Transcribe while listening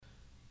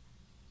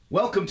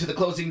Welcome to the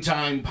Closing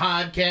Time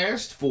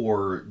Podcast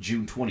for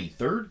June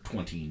 23rd,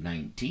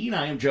 2019.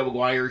 I am Joe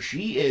McGuire.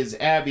 She is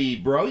Abby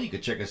Bro. You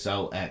can check us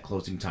out at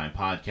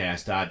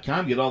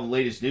closingtimepodcast.com. Get all the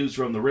latest news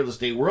from the real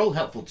estate world,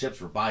 helpful tips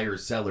for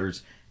buyers,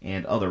 sellers,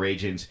 and other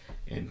agents,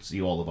 and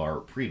see all of our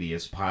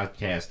previous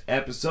podcast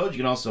episodes.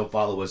 You can also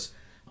follow us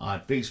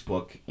on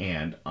Facebook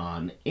and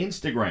on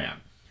Instagram.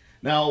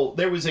 Now,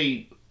 there was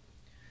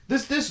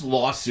this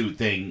lawsuit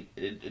thing,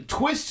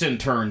 twists and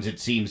turns, it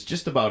seems,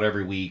 just about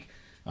every week.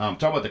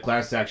 Talking about the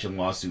class action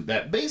lawsuit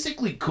that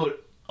basically could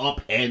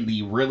upend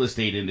the real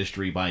estate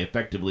industry by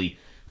effectively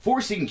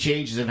forcing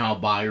changes in how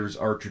buyers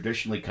are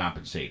traditionally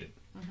compensated.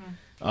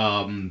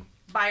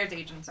 Buyers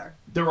agents are.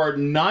 There are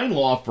 9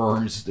 law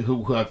firms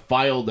who have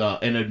filed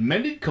an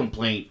amended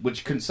complaint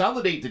which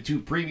consolidate the 2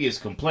 previous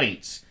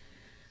complaints.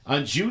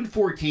 On June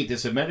 14th,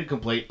 this amended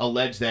complaint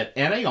alleged that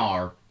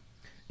NAR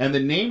and the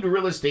named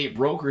real estate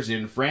brokers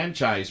and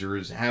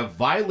franchisors have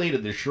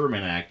violated the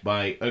Sherman Act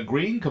by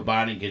agreeing,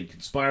 combining, and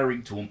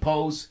conspiring to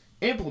impose,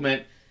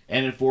 implement,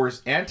 and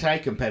enforce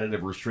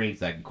anti-competitive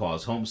restraints that can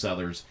cause home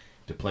sellers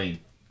to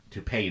pay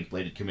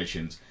inflated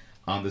commissions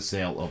on the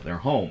sale of their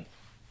home.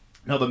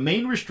 Now, the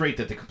main restraint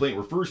that the complaint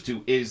refers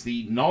to is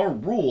the NAR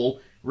rule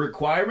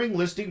requiring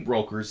listing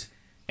brokers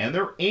and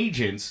their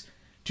agents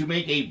to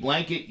make a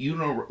blanket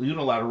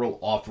unilateral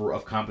offer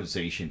of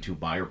compensation to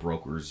buyer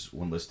brokers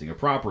when listing a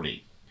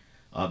property.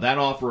 That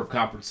offer of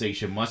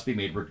compensation must be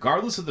made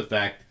regardless of the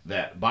fact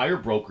that buyer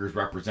brokers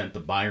represent the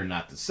buyer,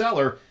 not the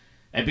seller.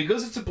 And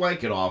because it's a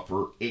blanket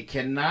offer, it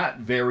cannot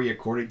vary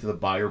according to the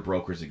buyer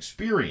broker's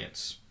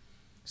experience.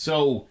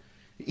 So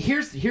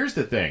here's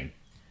the thing.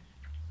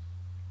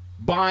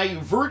 By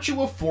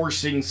virtue of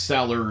forcing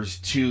sellers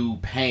to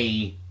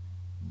pay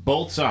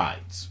both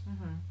sides,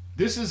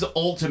 this is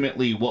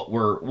ultimately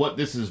what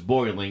this is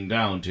boiling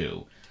down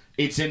to.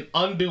 It's an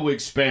undue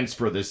expense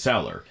for the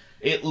seller.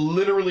 It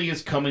literally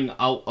is coming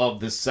out of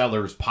the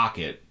seller's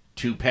pocket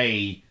to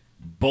pay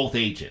both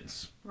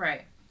agents.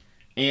 Right.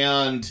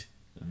 And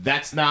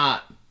that's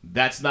not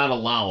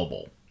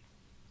allowable.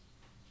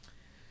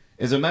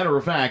 As a matter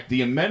of fact,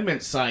 the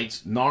amendment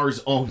cites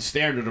NAR's own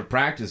standard of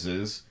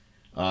practices,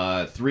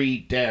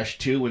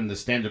 3-2 in the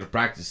standard of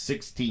practice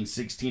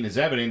 1616 as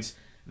evidence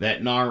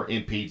that NAR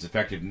impedes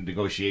effective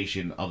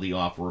negotiation of the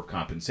offer of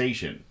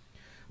compensation.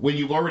 When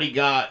you've already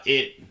got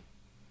it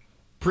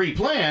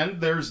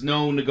pre-planned, there's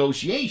no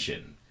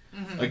negotiation.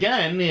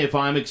 Again, if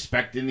I'm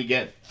expecting to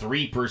get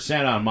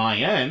 3% on my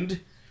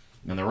end,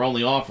 and they're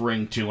only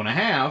offering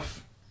 2.5%,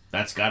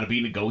 that's got to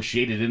be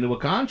negotiated into a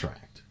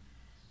contract.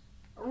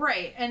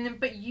 Right,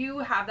 but you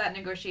have that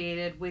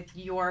negotiated with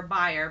your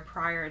buyer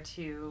prior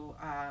to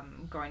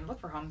going to look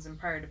for homes and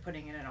prior to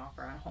putting in an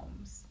offer on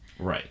homes.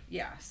 Right.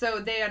 Yeah,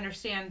 so they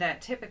understand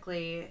that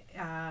typically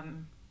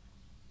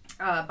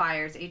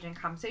buyer's agent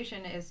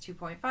compensation is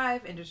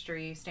 2.5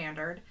 industry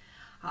standard.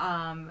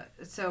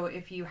 So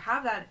if you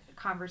have that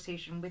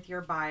conversation with your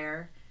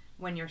buyer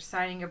when you're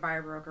signing your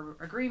buyer broker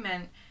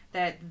agreement,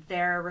 that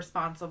they're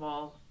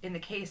responsible in the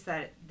case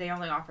that they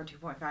only offer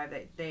 2.5,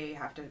 that they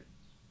have to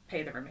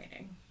pay the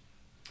remaining.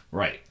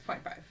 Right.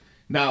 0.5.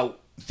 Now,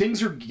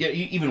 things are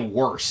getting even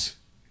worse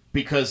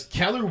because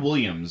Keller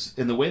Williams,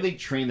 in the way they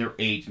train their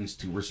agents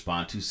to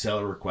respond to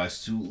seller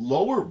requests to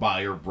lower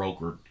buyer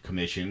broker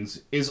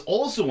commissions, is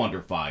also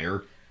under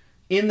fire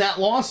in that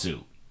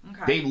lawsuit.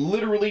 Okay. They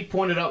literally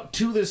pointed out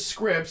to the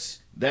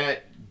scripts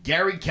that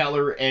Gary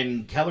Keller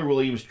and Keller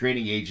Williams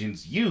training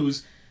agents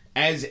use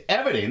as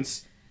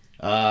evidence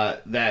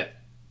that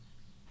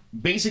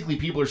basically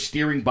people are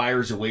steering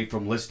buyers away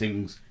from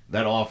listings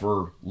that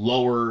offer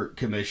lower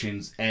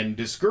commissions and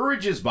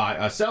discourages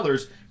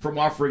sellers from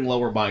offering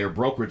lower buyer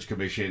brokerage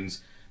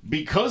commissions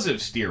because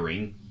of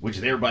steering, which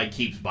thereby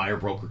keeps buyer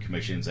broker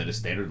commissions at a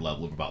standard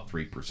level of about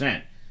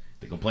 3%.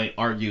 The complaint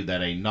argued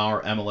that a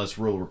NAR MLS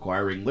rule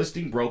requiring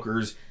listing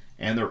brokers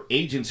and their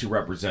agents who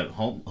represent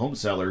home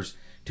sellers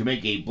to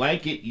make a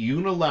blanket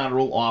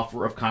unilateral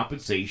offer of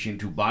compensation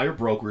to buyer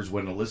brokers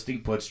when a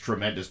listing puts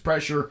tremendous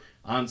pressure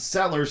on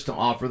sellers to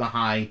offer the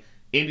high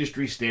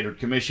industry standard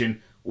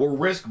commission or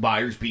risk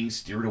buyers being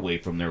steered away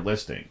from their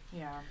listing.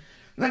 Yeah.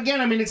 And again,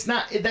 I mean,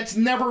 that's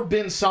never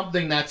been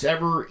something that's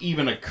ever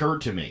even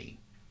occurred to me.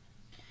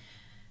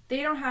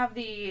 They don't have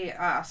the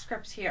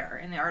scripts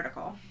here in the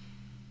article.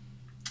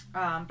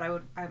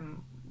 But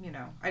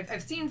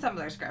I've seen some of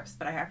their scripts,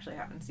 but I actually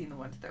haven't seen the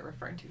ones they're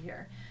referring to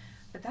here.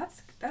 But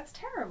that's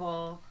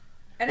terrible.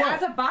 And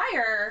as a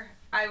buyer,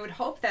 I would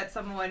hope that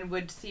someone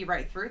would see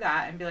right through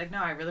that and be like,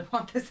 no, I really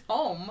want this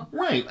home.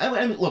 Right.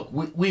 I mean, look,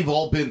 we've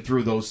all been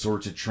through those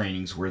sorts of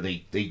trainings where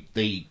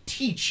they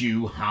teach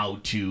you how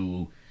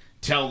to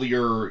tell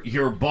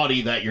your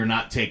buddy that you're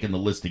not taking the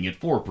listing at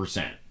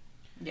 4%.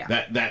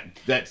 Yeah.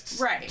 That's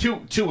right.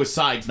 Two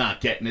asides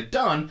not getting it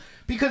done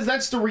because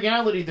that's the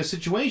reality of the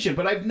situation.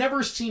 But I've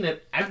never seen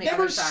it. I've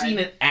never seen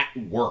it at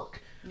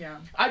work. Yeah.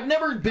 I've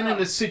never been in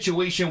a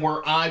situation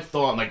where I've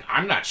thought, like,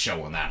 I'm not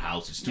showing that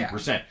house. It's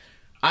 2%. Yeah.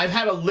 I've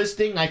had a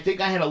listing. I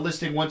think I had a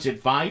listing once at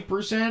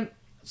 5%.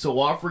 So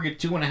offering a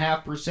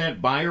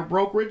 2.5% buyer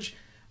brokerage.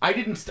 I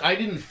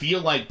didn't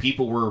feel like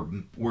people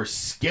were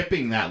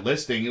skipping that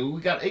listing.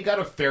 It got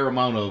a fair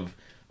amount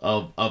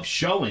of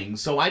showing,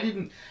 so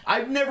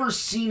I've never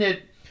seen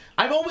it.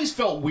 I've always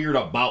felt weird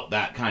about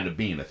that kind of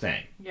being a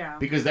thing. Yeah.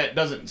 Because that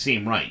doesn't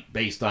seem right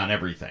based on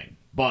everything.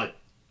 But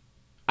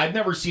I've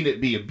never seen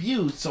it be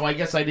abused, so I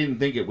guess I didn't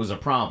think it was a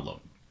problem.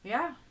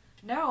 Yeah.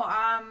 No,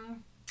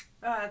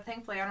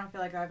 thankfully I don't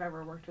feel like I've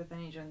ever worked with an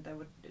agent that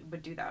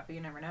would do that, but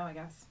you never know, I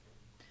guess.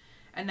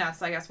 And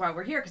that's, I guess, why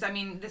we're here, because, I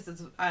mean, this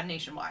is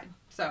nationwide,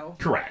 so...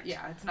 Correct.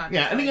 Yeah, it's not...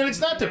 Yeah, I mean, it's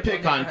not to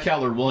pick on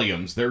Keller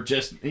Williams. They're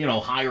just,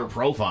 higher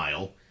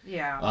profile.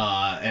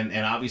 Yeah.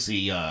 And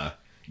obviously,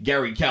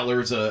 Gary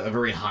Keller's a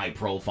very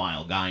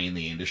high-profile guy in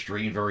the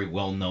industry and very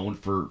well-known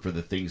for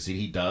the things that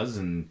he does.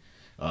 And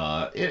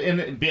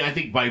I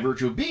think by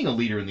virtue of being a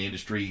leader in the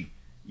industry,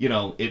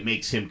 it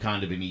makes him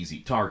kind of an easy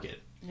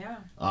target. Yeah.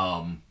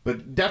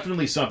 But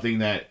definitely something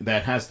that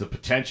has the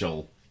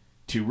potential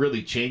to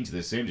really change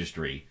this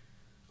industry.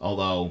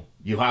 Although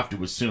you have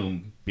to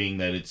assume, being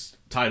that it's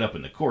tied up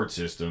in the court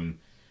system,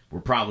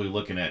 we're probably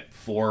looking at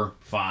 4,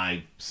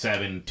 5,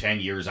 7, 10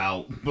 years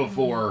out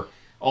before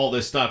all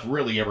this stuff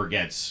really ever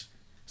gets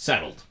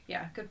settled.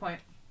 Yeah, good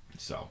point.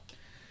 So,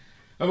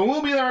 I mean,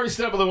 we'll be there every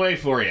step of the way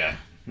for you.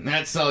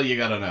 That's all you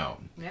gotta know.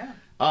 Yeah.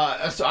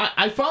 So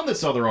I found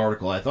this other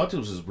article. I thought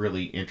this was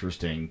really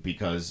interesting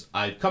because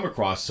I've come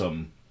across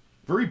some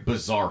very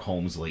bizarre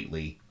homes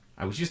lately.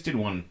 I was just in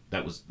one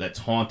that's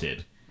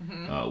haunted.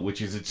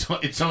 Which is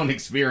its own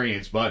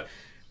experience, but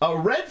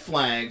red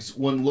flags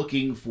when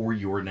looking for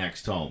your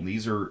next home.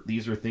 These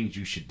are things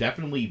you should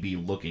definitely be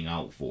looking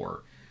out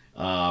for.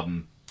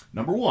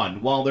 Number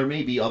one, while there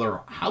may be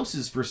other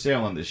houses for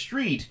sale on the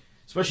street,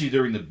 especially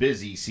during the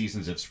busy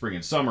seasons of spring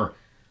and summer,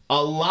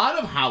 a lot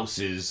of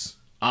houses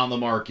on the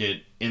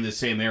market in the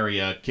same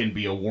area can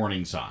be a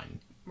warning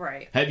sign.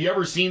 Right. Have you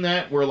ever seen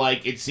that where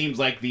it seems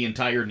like the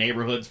entire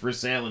neighborhood's for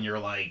sale and you're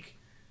like,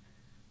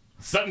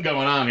 something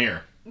going on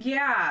here?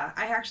 Yeah,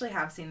 I actually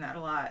have seen that a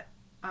lot.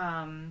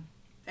 And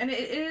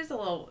it is a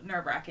little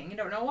nerve-wracking. You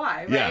don't know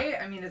why, right?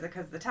 Yeah. I mean, is it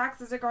because the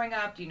taxes are going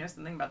up? Do you know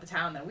something about the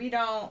town that we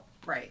don't?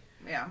 Right,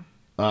 yeah.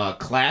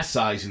 Class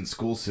size in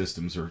school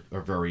systems are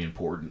very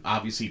important,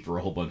 obviously for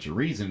a whole bunch of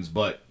reasons,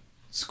 but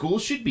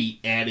schools should be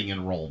adding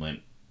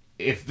enrollment.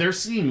 If they're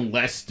seeing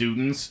less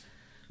students,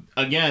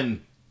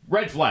 again,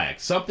 red flag.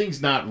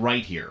 Something's not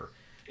right here.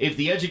 If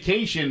the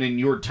education in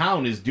your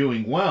town is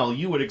doing well,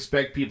 you would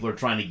expect people are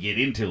trying to get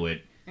into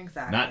it.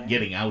 Exactly. Not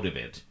getting out of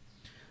it.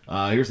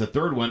 Here's the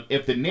third one.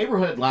 If the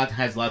neighborhood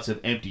has lots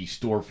of empty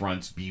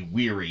storefronts, be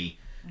weary.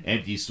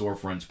 Empty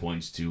storefronts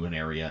points to an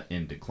area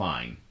in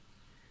decline.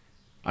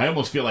 I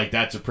almost feel like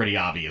that's a pretty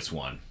obvious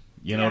one.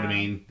 You know what I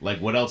mean? Like,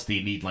 what else do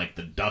you need? Like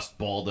the Dust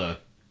Bowl to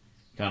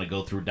kind of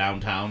go through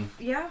downtown?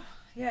 Yeah.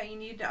 Yeah, you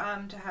need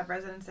to have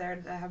residents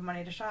there that have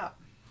money to shop.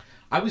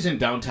 I was in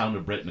downtown New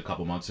Britain a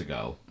couple months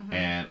ago,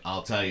 and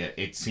I'll tell you,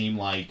 it seemed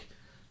like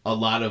a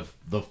lot of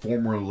the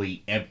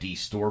formerly empty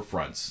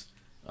storefronts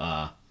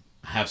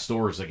have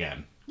stores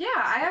again. Yeah,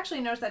 I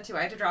actually noticed that too.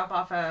 I had to drop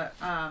off a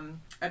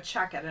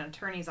check at an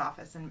attorney's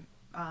office in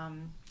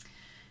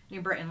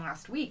New Britain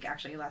last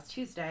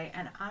Tuesday,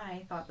 and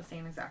I thought the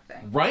same exact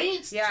thing. Right?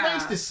 It's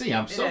nice to see.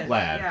 I'm so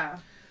glad. Yeah.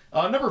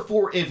 Number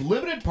 4, if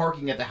limited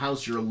parking at the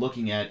house you're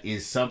looking at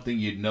is something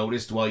you'd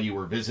noticed while you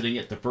were visiting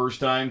it the first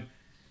time,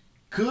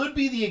 could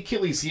be the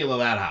Achilles heel of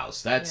that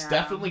house. That's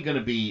definitely going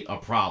to be a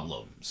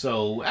problem.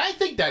 So I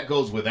think that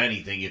goes with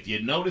anything. If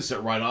you notice it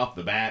right off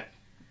the bat,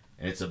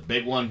 and it's a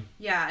big one.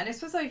 Yeah, and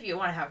especially if you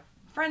want to have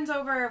friends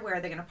over, where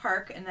are they going to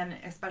park? And then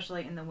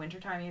especially in the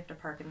wintertime, you have to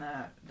park in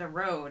the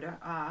road.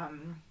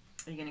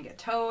 Are you going to get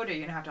towed? Are you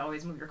going to have to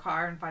always move your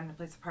car and find a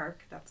place to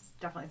park? That's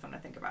definitely something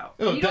to think about.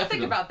 Oh, you don't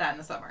think about that in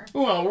the summer.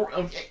 Well,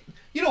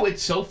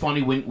 it's so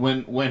funny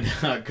when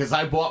because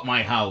I bought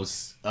my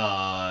house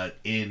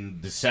in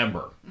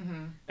December,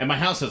 and my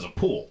house has a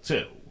pool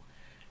too,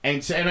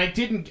 and I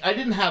didn't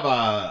have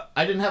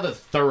a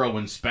thorough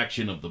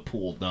inspection of the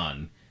pool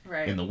done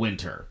in the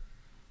winter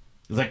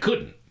because I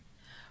couldn't.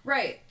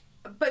 Right.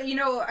 But,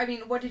 I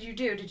mean, what did you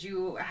do? Did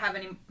you have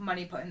any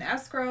money put in the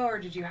escrow, or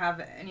did you have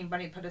any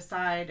money put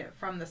aside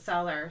from the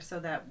seller so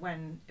that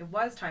when it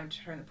was time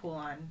to turn the pool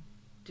on,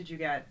 did you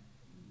get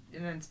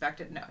it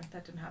inspected? No,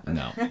 that didn't happen.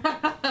 No.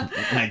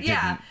 I didn't.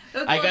 Yeah.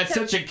 I got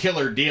such a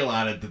killer deal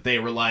on it that they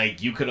were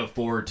like, you could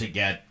afford to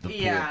get the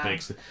pool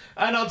fixed.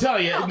 And I'll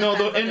tell you, and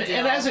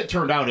as it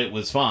turned out, it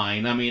was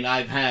fine. I mean,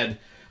 I've had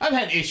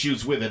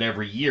issues with it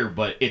every year,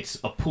 but it's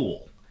a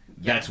pool.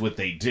 Yeah. That's what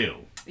they do.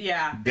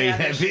 Yeah. They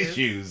have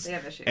issues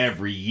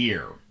every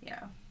year.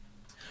 Yeah.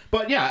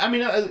 But yeah, I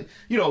mean,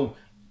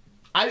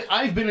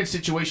 I've been in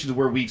situations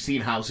where we've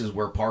seen houses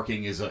where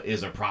parking is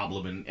a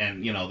problem,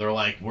 and they're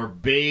like, we're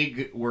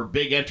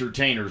big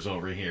entertainers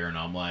over here, and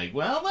I'm like,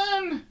 well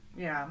then,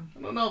 yeah,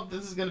 I don't know if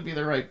this is going to be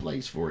the right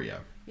place for you.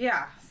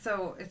 Yeah,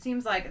 so it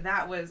seems like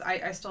that was,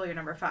 I stole your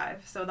number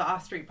 5, so the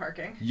off-street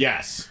parking.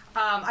 Yes.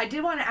 I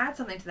did want to add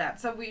something to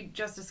that. So we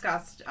just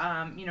discussed,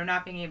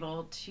 not being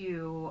able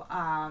to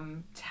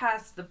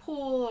test the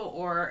pool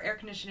or air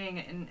conditioning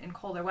in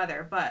colder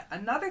weather. But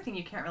another thing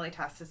you can't really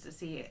test is to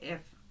see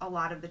if a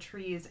lot of the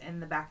trees in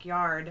the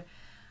backyard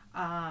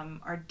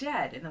are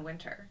dead in the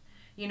winter.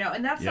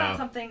 And that's not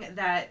something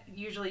that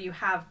usually you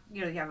have,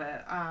 you have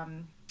a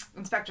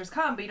inspectors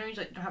come, but you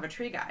don't have a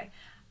tree guy.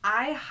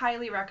 I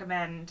highly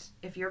recommend,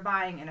 if you're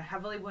buying in a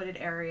heavily wooded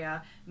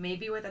area,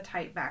 maybe with a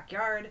tight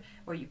backyard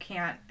where you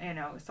can't,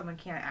 someone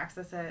can't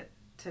access it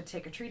to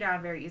take a tree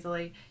down very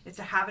easily, is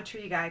to have a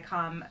tree guy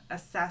come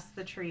assess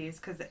the trees,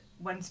 because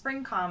when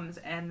spring comes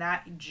and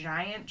that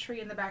giant tree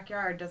in the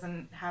backyard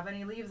doesn't have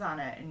any leaves on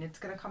it and it's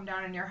going to come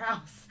down in your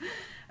house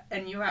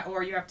and you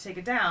have to take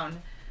it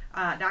down,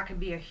 that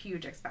could be a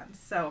huge expense.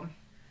 So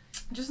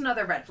just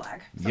another red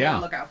flag, something to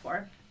look out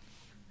for.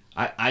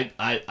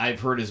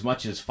 I've heard as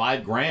much as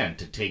 $5,000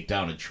 to take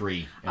down a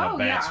tree in a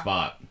bad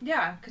spot.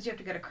 Yeah, because you have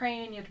to get a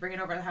crane, you have to bring it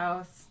over the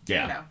house.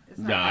 Yeah. It's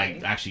not I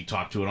actually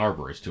talked to an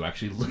arborist who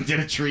actually looked at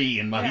a tree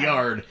in my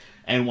yard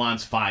and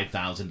wants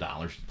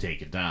 $5,000 to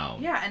take it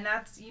down. Yeah, and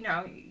that's, you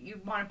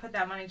want to put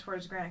that money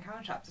towards granite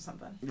countertops or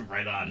something.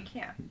 Right on. You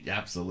can't.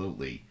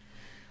 Absolutely.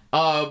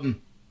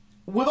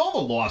 With all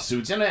the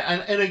lawsuits, and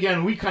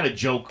again, we kind of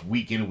joke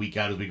week in and week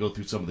out as we go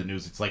through some of the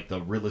news, it's like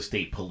the real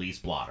estate police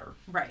blotter.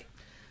 Right.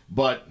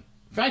 But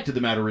fact of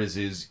the matter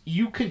is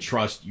you can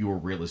trust your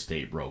real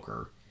estate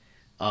broker.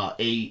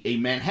 A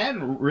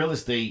Manhattan real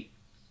estate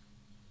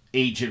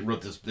agent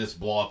wrote this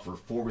blog for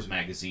Forbes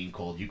magazine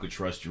called "You Could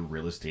Trust Your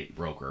Real Estate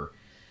Broker,"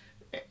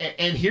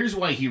 and here's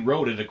why he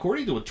wrote it.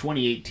 According to a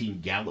 2018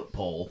 Gallup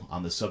poll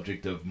on the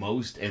subject of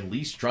most and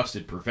least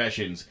trusted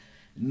professions,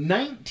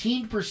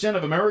 19%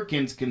 of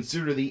Americans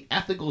consider the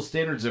ethical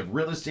standards of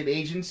real estate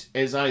agents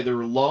as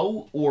either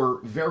low or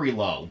very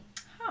low.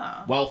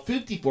 While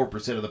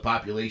 54% of the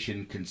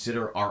population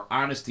consider our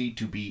honesty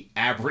to be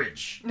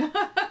average.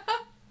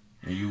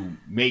 You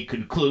may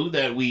conclude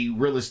that we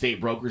real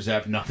estate brokers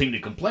have nothing to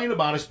complain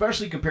about,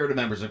 especially compared to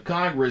members of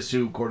Congress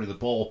who, according to the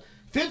poll,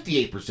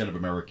 58% of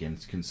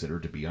Americans consider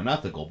to be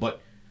unethical. But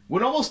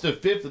when almost a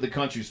fifth of the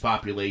country's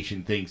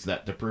population thinks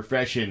that the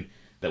profession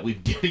that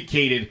we've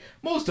dedicated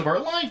most of our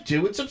life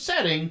to, it's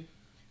upsetting.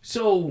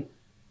 So...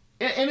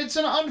 And it's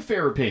an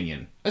unfair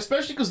opinion,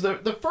 especially because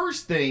the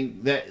first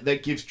thing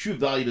that gives true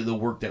value to the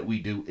work that we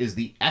do is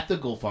the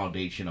ethical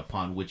foundation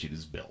upon which it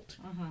is built.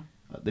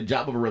 The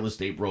job of a real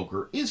estate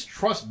broker is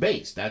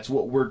trust-based. That's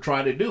what we're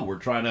trying to do. We're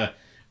trying to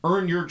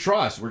earn your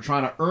trust. We're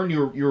trying to earn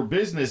your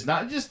business,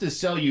 not just to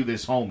sell you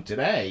this home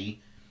today,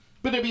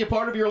 but to be a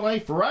part of your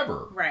life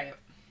forever. Right.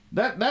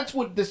 That's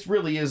what this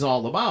really is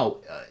all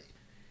about.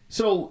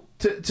 So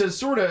to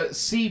sort of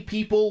see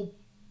people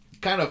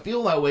kind of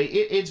feel that way,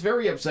 it's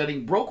very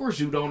upsetting. Brokers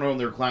who don't earn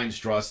their clients'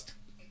 trust,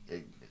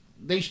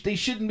 they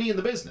shouldn't be in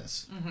the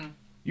business.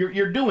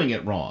 You're doing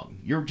it wrong.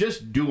 You're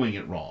just doing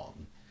it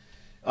wrong.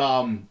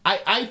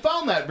 I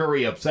found that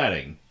very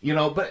upsetting,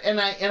 but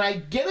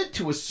I get it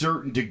to a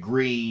certain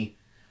degree.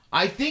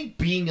 I think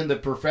being in the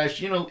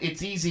profession,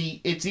 it's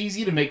easy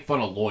to make fun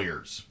of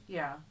lawyers.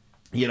 Yeah.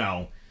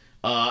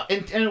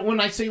 And when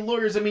I say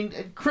lawyers, I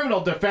mean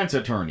criminal defense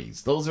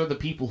attorneys. Those are the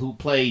people who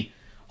play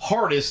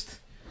hardest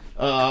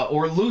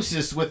or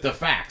loosest with the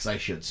facts, I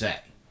should say.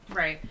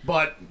 Right.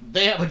 But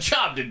they have a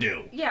job to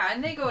do. Yeah,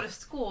 and they go to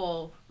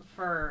school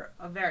for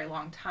a very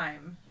long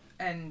time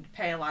and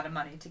pay a lot of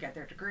money to get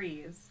their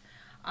degrees.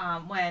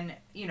 When,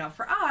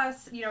 for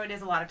us, it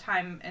is a lot of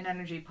time and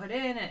energy put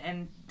in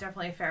and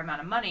definitely a fair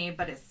amount of money,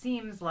 but it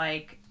seems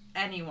like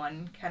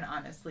anyone can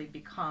honestly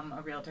become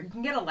a realtor. You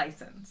can get a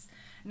license,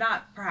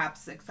 not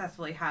perhaps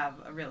successfully have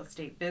a real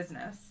estate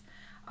business.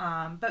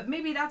 But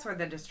maybe that's where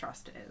the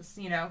distrust is,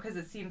 because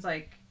it seems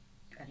like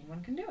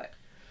anyone can do it.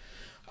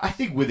 I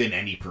think within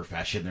any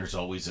profession, there's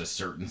always a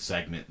certain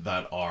segment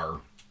that are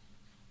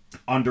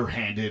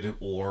underhanded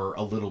or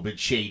a little bit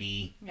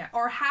shady. Yeah,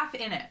 or half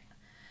in it.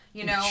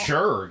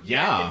 Sure,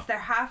 yeah. It's their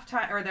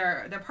half-time or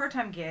their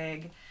part-time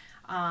gig.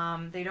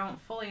 They don't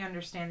fully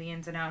understand the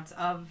ins and outs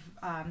of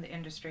the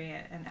industry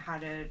and how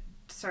to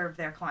serve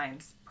their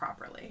clients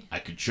properly. I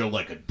could show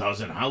like a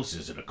dozen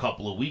houses in a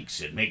couple of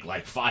weeks and make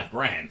like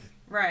 $5,000.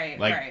 Right,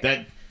 right.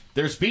 That.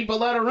 There's people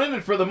that are in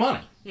it for the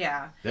money.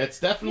 Yeah. That's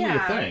definitely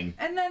a thing.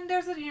 And then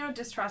there's a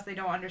distrust. They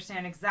don't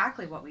understand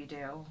exactly what we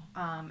do,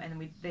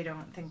 and they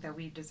don't think that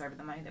we deserve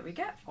the money that we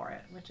get for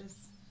it, which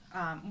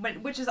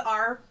is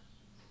our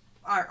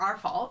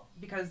fault,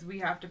 because we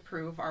have to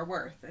prove our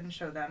worth and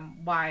show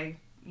them why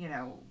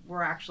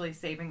we're actually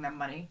saving them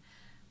money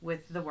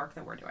with the work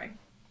that we're doing.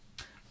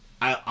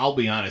 I'll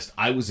be honest.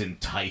 I was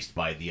enticed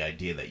by the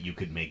idea that you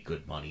could make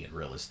good money in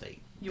real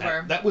estate.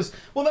 That was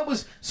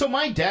so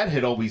my dad's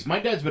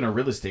been a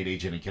real estate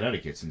agent in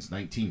Connecticut since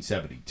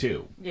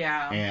 1972.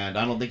 Yeah. And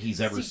I don't think he's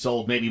ever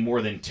sold maybe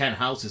more than 10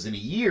 houses in a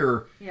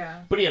year.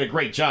 Yeah. But he had a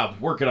great job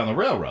working on the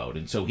railroad,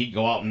 and so he'd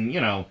go out and,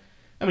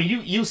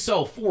 you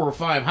sell 4 or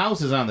 5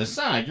 houses on the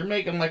side, you're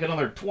making like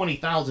another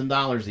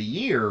 $20,000 a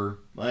year.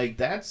 Like,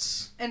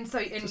 that's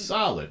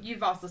solid.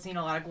 You've also seen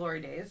a lot of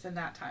glory days in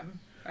that time.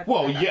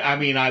 Well, yeah, I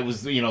mean, I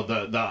was,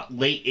 the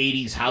late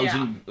 80s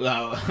housing,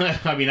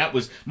 I mean, that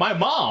was, my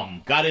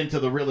mom got into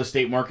the real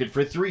estate market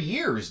for 3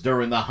 years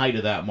during the height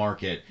of that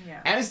market,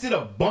 as did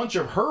a bunch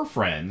of her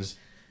friends.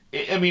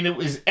 I mean,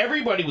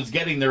 everybody was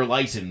getting their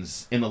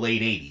license in the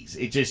late 80s.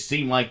 It just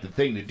seemed like the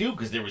thing to do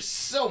because there was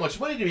so much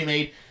money to be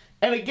made.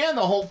 And again,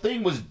 the whole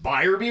thing was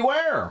buyer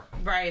beware.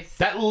 Right.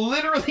 That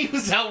literally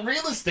was how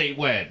real estate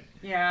went.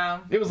 Yeah.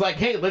 It was like,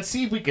 hey, let's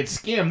see if we could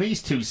scam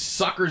these two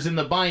suckers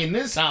into buying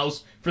this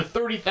house for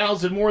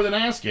 $30,000 more than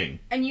asking.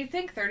 And you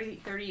think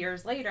 30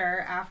 years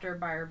later, after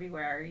buyer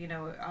beware,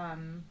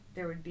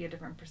 there would be a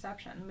different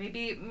perception.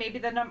 Maybe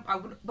the number.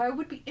 I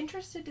would be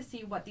interested to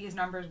see what these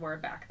numbers were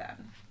back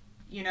then.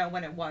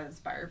 When it was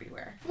buyer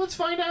beware. Let's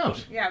find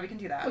out. Yeah, we can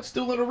do that. Let's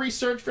do a little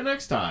research for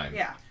next time.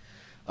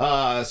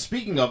 Yeah.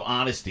 Speaking of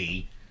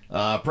honesty,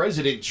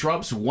 President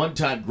Trump's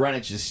one-time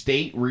Greenwich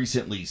estate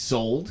recently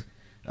sold.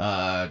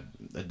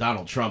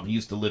 Donald Trump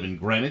used to live in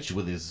Greenwich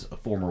with his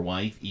former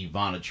wife,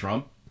 Ivana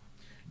Trump.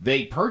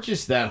 They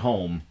purchased that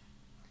home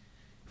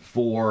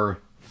for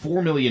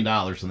 $4 million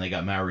when they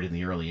got married in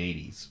the early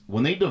 80s.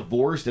 When they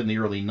divorced in the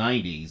early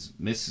 90s,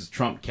 Mrs.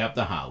 Trump kept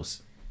the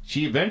house.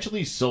 She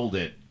eventually sold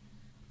it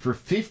for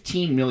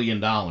 $15 million.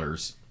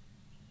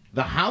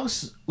 The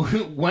house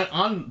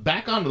went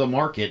back onto the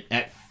market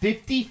at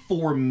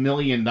 $54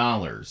 million.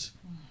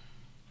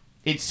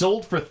 It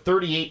sold for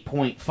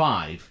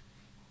 $38.5,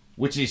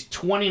 which is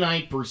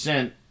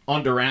 29%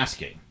 under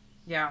asking.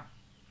 Yeah.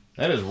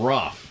 That is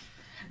rough.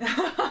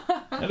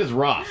 That is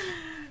rough.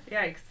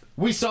 Yikes.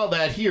 We saw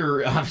that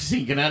here,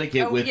 obviously in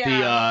Connecticut, with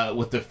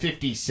the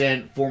 50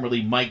 Cent,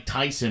 formerly Mike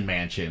Tyson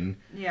mansion.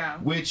 Yeah.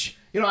 Which,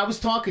 I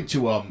was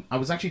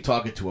actually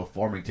talking to a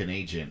Farmington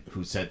agent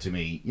who said to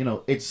me,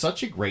 it's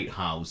such a great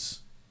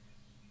house.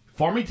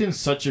 Farmington's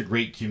such a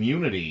great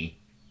community.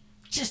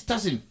 Just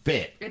doesn't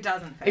fit. It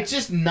doesn't fit. It's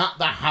just not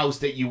the house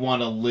that you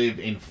want to live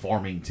in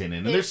Farmington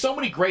in. And there's so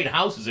many great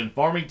houses in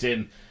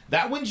Farmington.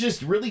 That one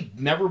just really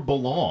never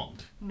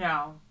belonged.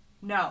 No,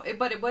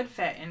 but it would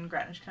fit in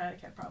Greenwich,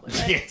 Connecticut, probably.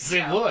 Right? Yes,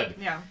 it would.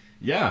 Yeah.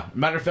 Yeah.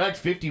 Matter of fact,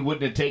 50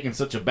 wouldn't have taken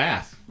such a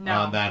bath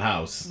on that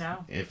house.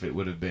 No. If it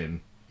would have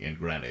been in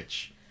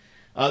Greenwich.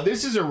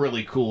 This is a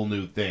really cool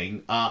new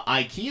thing.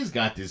 IKEA's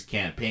got this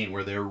campaign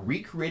where they're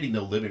recreating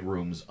the living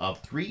rooms of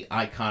 3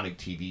 iconic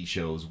TV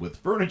shows with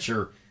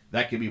furniture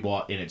that can be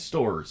bought in its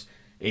stores.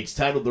 It's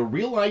titled the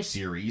Real Life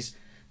Series.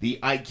 The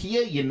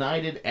IKEA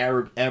United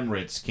Arab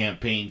Emirates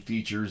campaign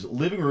features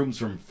living rooms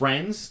from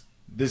Friends,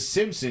 The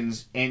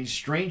Simpsons, and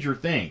Stranger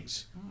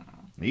Things.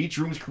 Each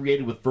room is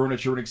created with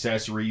furniture and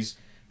accessories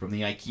from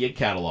the IKEA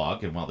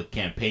catalog, and while the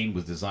campaign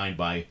was designed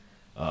by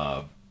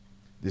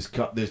this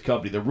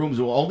company, the rooms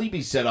will only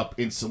be set up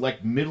in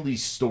select Middle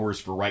East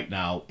stores for right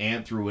now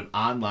and through an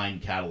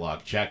online catalog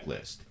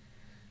checklist.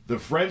 The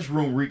Friends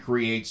room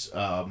recreates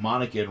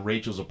Monica and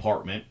Rachel's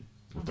apartment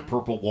with the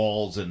purple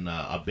walls and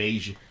a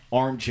beige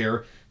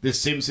armchair. The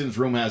Simpsons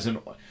room has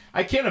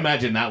I can't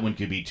imagine that one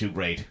could be too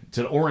great. It's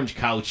an orange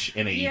couch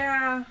and a...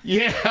 Yeah.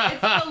 Yeah.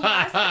 It's the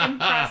less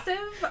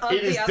impressive of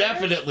it is the others.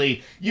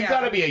 Definitely. You've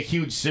got to be a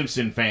huge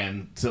Simpson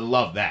fan to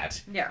love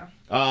that. Yeah.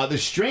 The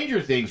Stranger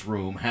Things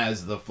room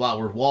has the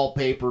flowered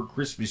wallpaper,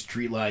 Christmas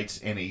tree lights,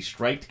 and a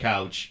striped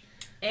couch.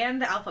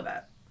 And the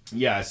alphabet.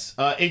 Yes.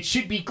 It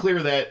should be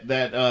clear that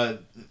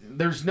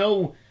there's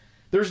no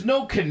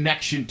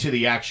connection to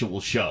the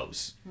actual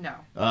shows. No.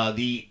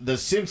 The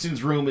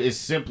Simpsons room is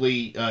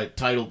simply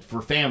titled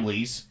For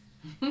Families.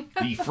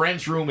 The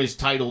Friends room is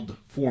titled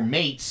For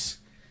Mates.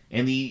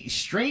 And the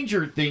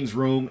Stranger Things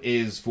room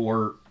is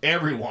for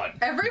everyone.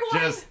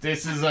 Everyone?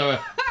 This is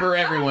a for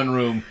everyone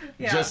room.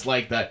 Yeah. Just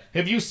like that.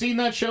 Have you seen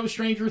that show,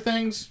 Stranger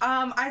Things?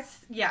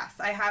 Yes,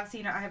 I have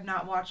seen it. I have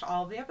not watched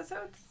all of the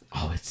episodes.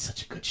 Oh, it's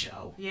such a good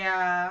show.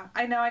 Yeah,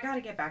 I know. I got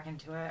to get back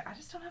into it. I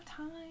just don't have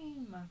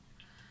time.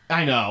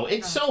 I know.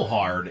 It's so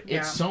hard. Yeah.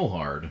 It's so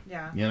hard.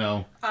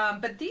 Yeah.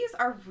 But these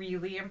are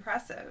really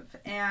impressive.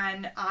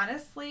 And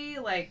honestly,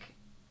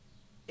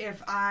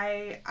 if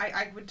I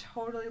would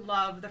totally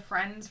love the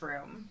Friends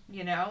room,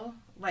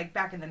 like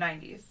back in the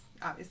 90s,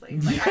 obviously.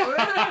 I would,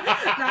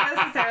 not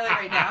necessarily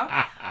right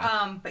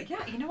now. But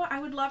yeah, you know what? I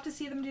would love to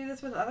see them do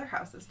this with other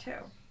houses too.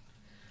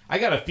 I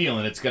got a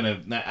feeling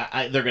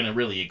they're gonna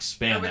really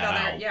expand that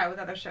out. Yeah, with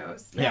other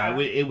shows. Yeah,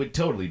 it would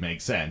totally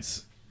make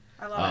sense.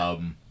 I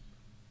love it.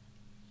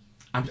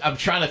 I'm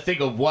trying to think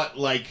of what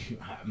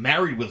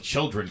Married with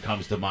Children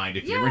comes to mind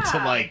if you're into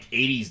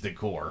 80s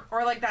decor.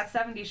 Or that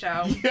 70s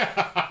show.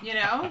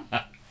 Yeah.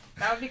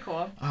 That would be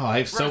cool. Oh, I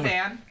have so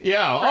Roseanne.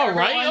 Yeah, all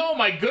right. Everyone. Oh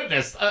my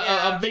goodness.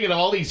 I'm thinking of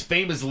all these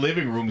famous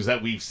living rooms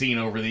that we've seen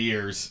over the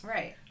years.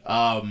 Right.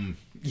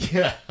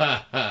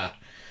 Yeah.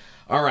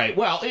 All right.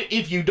 Well,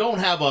 if you don't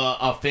have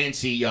a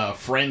fancy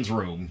Friends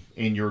room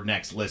in your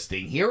next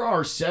listing, here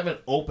are 7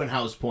 open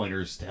house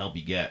pointers to help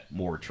you get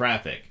more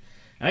traffic.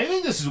 And I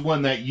think this is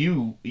one that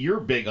you're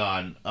big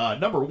on.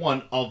 Number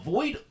 1,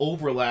 avoid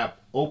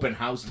overlap open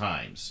house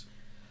times.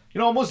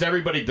 Almost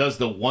everybody does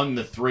the 1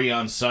 to 3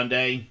 on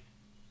Sunday.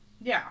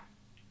 Yeah.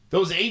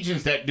 Those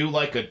agents that do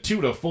like a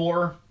 2 to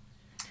 4,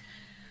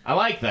 I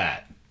like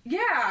that.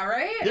 Yeah,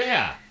 right?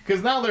 Yeah,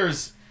 because now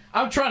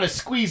I'm trying to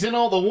squeeze in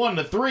all the 1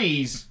 to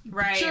 3s.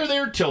 Right. Sure,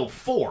 they're till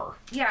 4.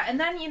 Yeah, and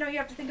then, you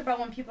have to think about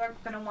when people are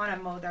going to want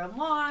to mow their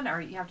lawn, or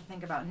you have to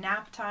think about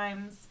nap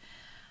times.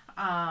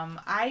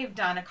 I've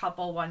done a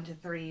couple 1 to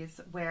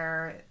 3s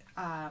where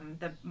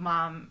the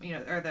mom,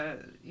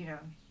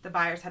 the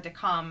buyers had to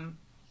come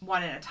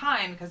one at a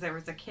time because there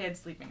was a kid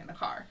sleeping in the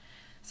car.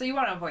 So you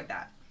want to avoid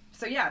that.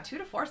 So yeah, 2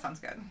 to 4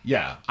 sounds good.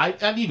 Yeah,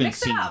 I've even Mix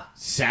it seen up.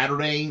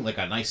 Saturday, like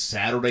a nice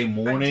Saturday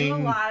morning. I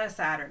do a lot of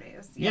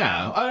Saturdays.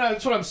 Yeah,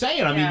 that's what I'm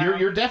saying. I mean,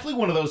 you're definitely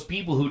one of those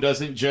people who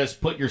doesn't just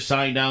put your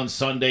sign down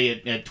Sunday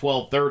at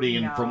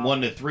 12:30 and from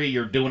 1 to 3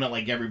 you're doing it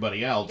like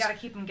everybody else. You got to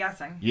keep them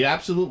guessing. You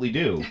absolutely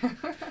do.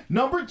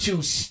 Number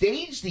 2,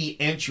 stage the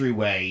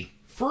entryway.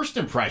 First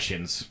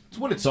impressions. It's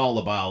what it's all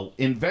about.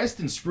 Invest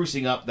in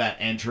sprucing up that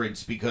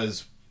entrance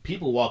because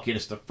people walk in,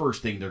 it's the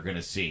first thing they're going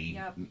to see.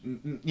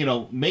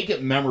 Yep. Make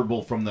it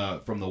memorable from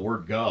the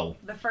word go.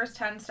 The first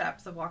 10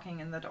 steps of walking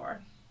in the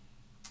door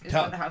is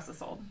when the house is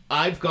sold.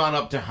 I've gone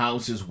up to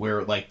houses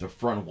where, like, the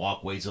front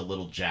walkway's a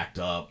little jacked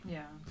up.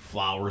 Yeah. The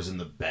flowers in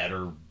the bed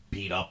are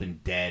beat up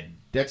and dead.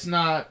 That's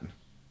not...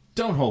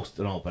 Don't host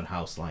an open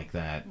house like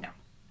that. No.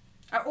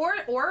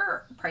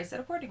 Or price it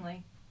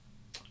accordingly.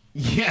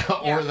 Yeah,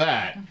 or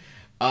that.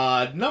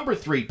 Number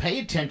 3, pay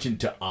attention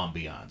to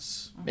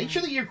ambiance. Make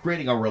sure that you're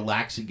creating a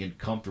relaxing and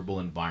comfortable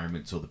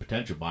environment so the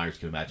potential buyers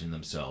can imagine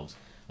themselves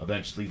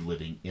eventually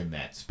living in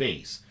that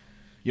space.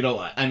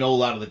 I know a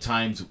lot of the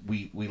times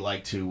we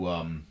like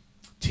to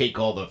take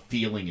all the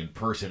feeling and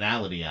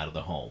personality out of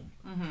the home,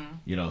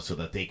 so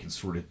that they can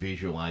sort of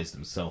visualize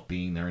themselves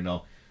being there. I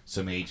know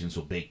some agents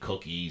will bake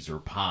cookies or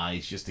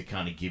pies just to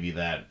kind of give you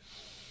that...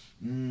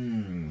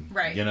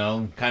 right.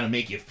 Kind of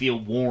make you feel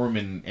warm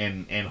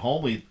and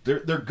homely. They're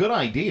good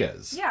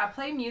ideas. Yeah,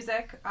 play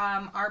music.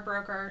 Our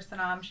broker,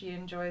 Sanam, she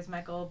enjoys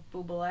Michael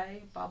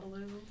Bublé.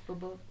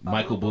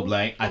 Michael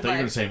Bublé. I thought you were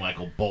going to say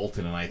Michael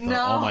Bolton, and I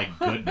thought, oh my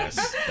goodness,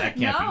 that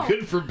can't be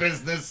good for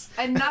business.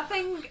 And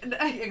nothing,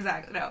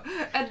 exactly, no.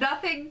 And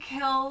nothing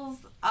kills,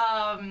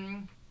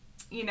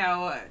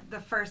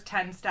 the first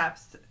 10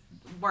 steps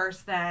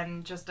worse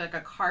than just like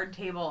a card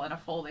table and a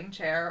folding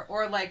chair,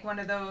 or like one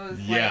of those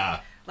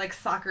like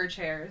soccer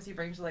chairs you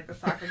bring to like the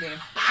soccer game.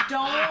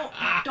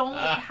 Don't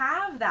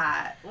have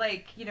that.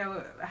 Like,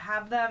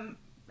 have them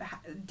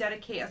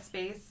dedicate a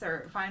space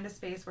or find a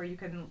space where you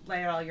can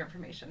lay out all your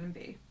information and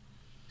be.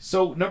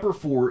 So number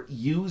 4,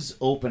 use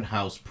Open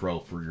House Pro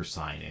for your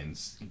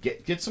sign-ins.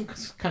 Get some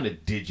kind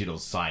of digital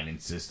sign-in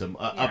system.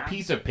 A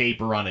piece of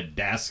paper on a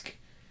desk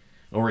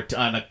or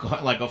on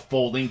a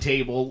folding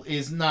table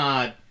is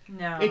not.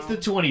 No. It's the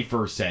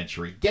 21st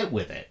century. Get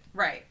with it.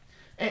 Right.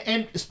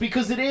 And it's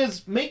because it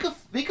is. Make a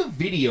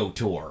video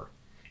tour.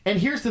 And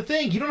here's the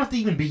thing. You don't have to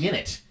even be in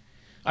it.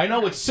 I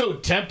know it's so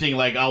tempting.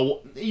 Like,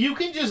 you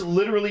can just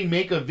literally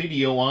make a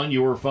video on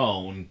your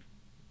phone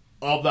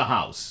of the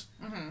house.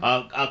 Mm-hmm.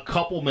 A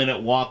couple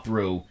minute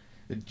walkthrough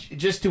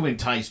just to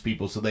entice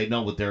people so they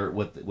know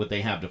what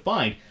they have to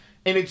find.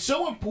 And it's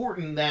so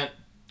important that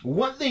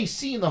what they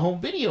see in the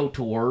home video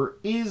tour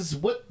is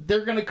what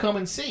they're going to come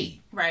and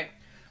see. Right.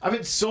 I've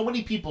had so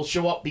many people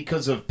show up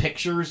because of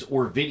pictures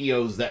or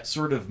videos that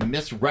sort of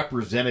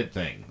misrepresented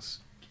things.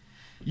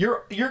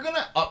 You're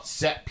gonna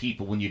upset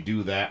people when you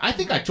do that. I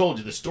think I told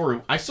you the story.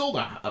 I sold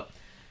a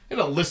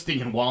listing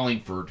in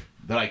Wallingford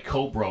that I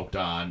co-broked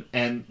on,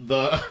 and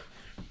the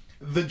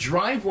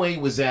driveway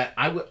was at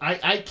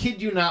I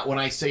kid you not when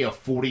I say a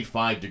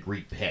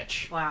 45-degree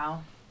pitch.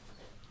 Wow.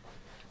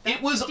 It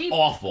was steep.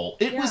 Awful.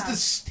 It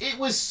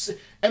was,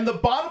 and the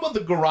bottom of the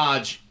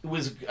garage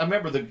was. I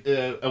remember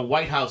a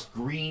White House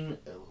green,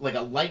 like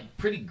a light,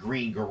 pretty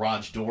green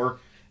garage door,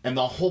 and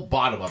the whole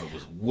bottom of it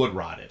was wood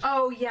rotted.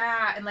 Oh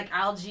yeah, and like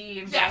algae.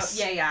 And yes.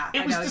 Yeah.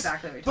 I know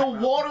exactly what you're the talking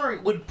about. water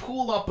would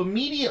pool up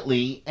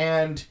immediately,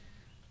 and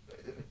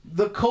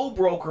the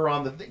co-broker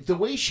on the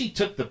way she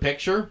took the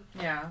picture.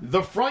 Yeah.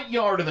 The front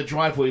yard and the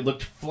driveway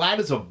looked flat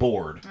as a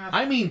board.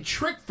 I mean,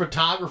 trick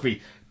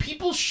photography.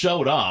 People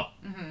showed up.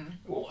 Mm-hmm.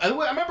 I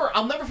remember,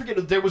 I'll never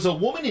forget, there was a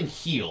woman in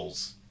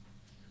heels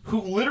who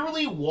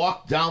literally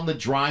walked down the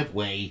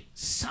driveway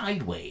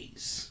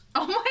sideways.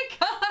 Oh my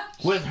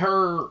gosh. With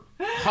her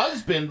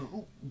husband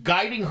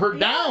guiding her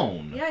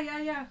down.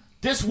 Yeah.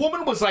 This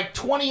woman was like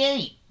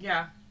 28.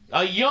 Yeah.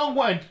 A young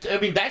one. I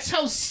mean, that's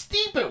how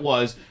steep it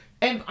was.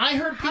 And I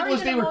heard people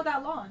as they were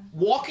that lawn?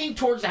 walking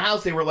towards the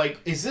house, they were like,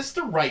 is this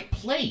the right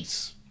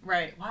place?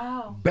 Right.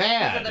 Wow.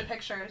 Bad. Those are the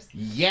pictures.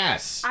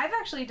 Yes. I've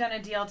actually done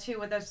a deal too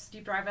with a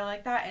steep driveway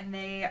like that, and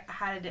they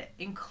had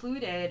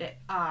included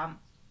a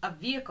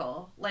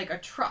vehicle, like a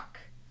truck,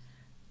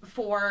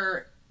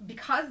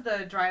 because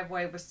the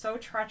driveway was so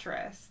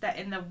treacherous that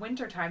in the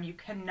wintertime you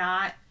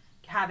cannot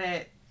have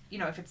it,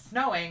 if it's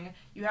snowing,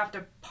 you have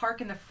to park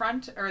in the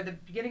front or the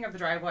beginning of the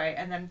driveway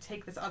and then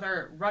take this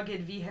other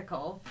rugged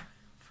vehicle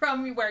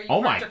from where you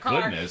parked your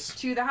car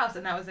to the house,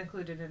 and that was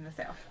included in the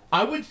sale.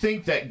 I would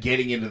think that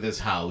getting into this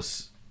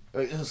house,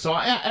 so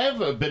I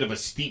have a bit of a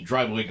steep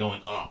driveway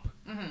going up.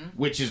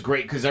 which is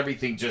great because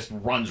everything just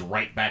runs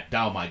right back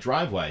down my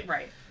driveway.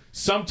 Right.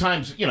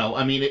 Sometimes,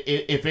 I mean,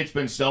 if it's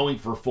been snowing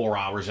for 4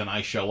 hours and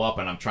I show up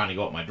and I'm trying to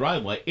go up my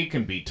driveway, it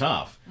can be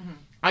tough.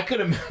 I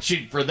could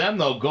imagine for them,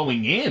 though,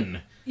 going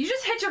in. You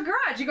just hit your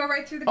garage. You go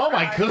right through the garage. Oh,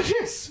 my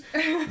goodness.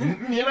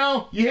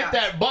 You hit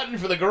that button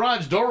for the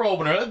garage door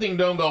opener. That thing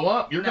don't go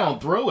up. You're going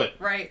through it.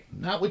 Right.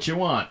 Not what you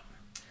want.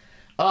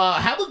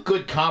 Have a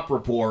good cop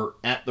report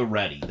at the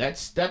ready.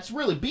 That's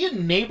really, be a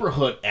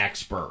neighborhood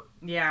expert.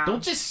 Yeah.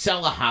 Don't just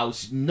sell a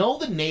house. Know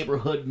the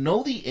neighborhood.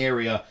 Know the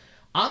area.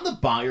 On the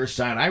buyer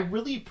side, I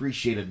really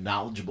appreciate a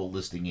knowledgeable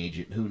listing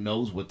agent who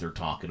knows what they're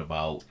talking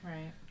about.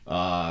 Right.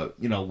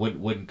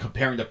 When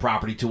comparing the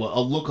property to a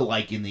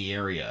lookalike in the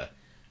area.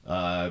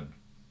 On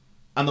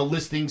the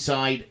listing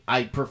side,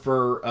 I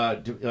prefer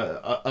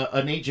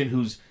an agent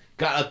who's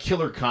got a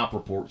killer comp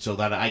report so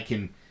that I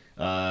can,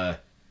 kind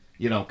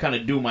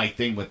of do my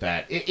thing with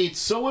that. It's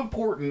so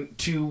important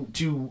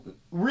to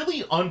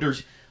really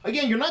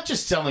again, you're not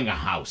just selling a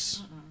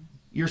house.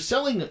 You're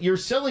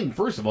selling,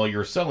 first of all,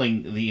 you're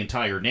selling the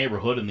entire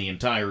neighborhood and the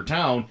entire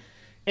town,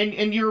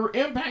 and you're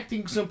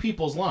impacting some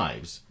people's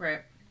lives.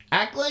 Right.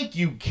 Act like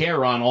you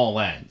care on all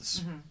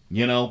ends.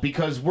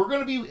 Because we're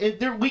going to be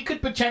there. We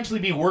could potentially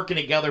be working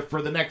together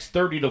for the next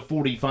 30 to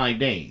 45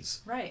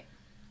 days. Right.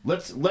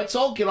 Let's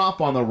all get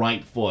off on the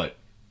right foot.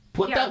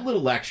 Put that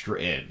little extra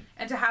in.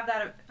 And to have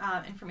that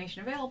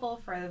information available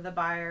for the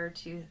buyer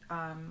to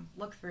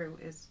look through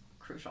is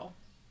crucial.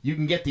 You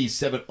can get these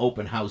 7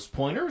 open house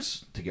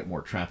pointers to get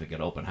more traffic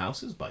at open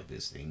houses by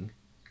visiting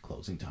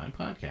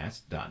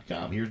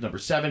closingtimepodcast.com. Here's number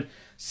 7.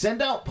 Send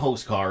out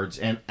postcards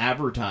and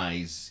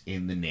advertise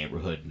in the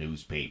neighborhood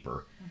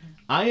newspaper.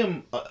 I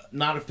am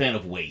not a fan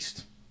of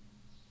waste.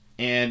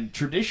 And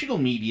traditional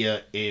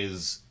media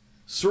is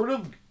sort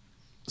of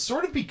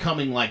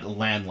becoming like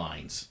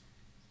landlines.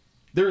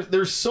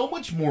 There's so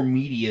much more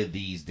media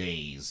these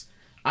days.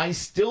 I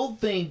still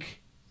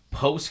think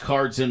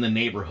postcards in the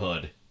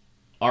neighborhood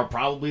are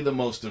probably the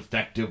most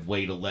effective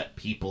way to let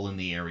people in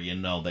the area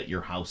know that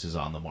your house is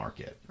on the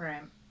market.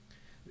 Right.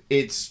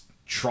 It's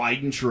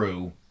tried and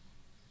true.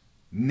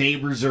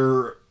 Neighbors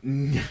are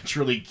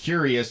naturally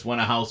curious when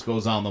a house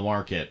goes on the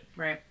market.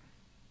 Right.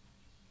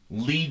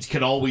 Leads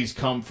can always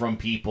come from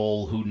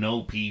people who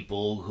know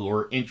people who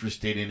are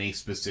interested in a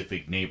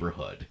specific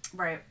neighborhood.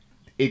 Right.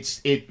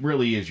 It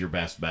really is your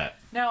best bet.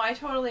 No, I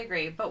totally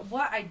agree. But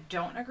what I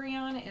don't agree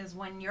on is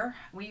when you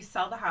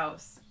sell the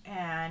house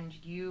and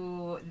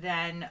you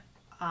then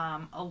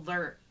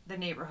alert the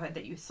neighborhood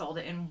that you sold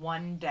it in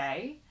one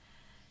day.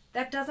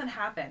 That doesn't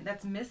happen.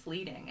 That's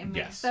misleading. It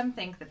makes them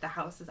think that the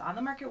house is on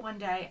the market one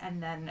day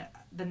and then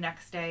the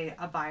next day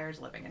a buyer's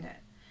living in it.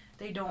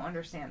 They don't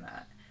understand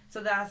that.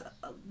 So that's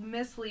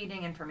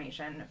misleading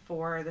information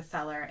for the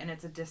seller and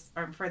it's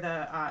for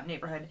the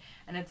neighborhood,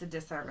 and it's a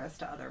disservice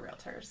to other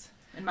realtors,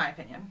 in my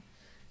opinion.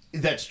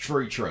 That's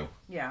very true.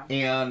 Yeah.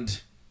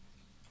 And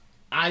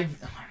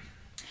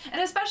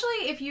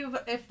especially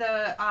if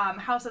the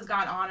house has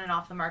gone on and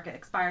off the market,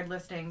 expired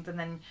listings, and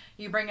then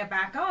you bring it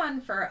back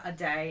on for a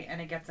day and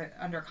it gets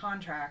under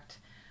contract,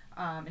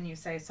 and you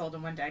say sold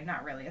in one day.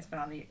 Not really. It's been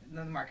on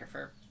the market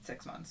for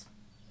 6 months.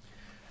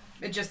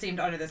 It just seemed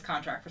under this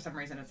contract for some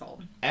reason it's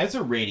sold. As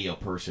a radio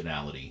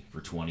personality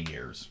for 20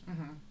 years,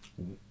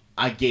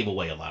 I gave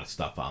away a lot of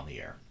stuff on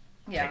the air.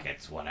 Yeah.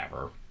 Tickets,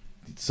 whatever.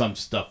 Some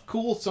stuff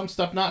cool, some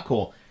stuff not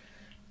cool.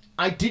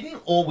 I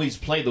didn't always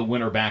play the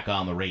winner back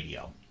on the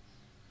radio.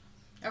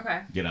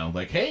 Okay.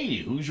 Like, hey,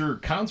 who's your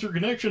concert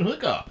connection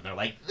hookup? And they're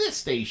like, this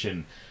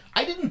station.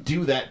 I didn't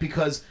do that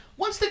because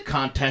once the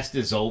contest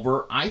is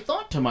over, I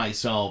thought to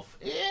myself,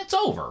 it's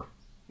over.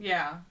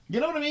 Yeah.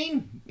 You know what I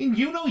mean? And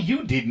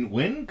you didn't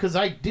win because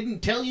I didn't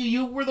tell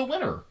you were the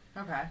winner.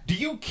 Okay. Do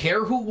you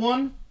care who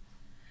won?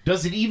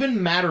 Does it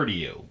even matter to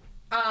you?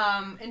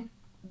 And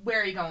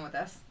where are you going with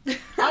this?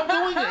 I'm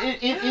going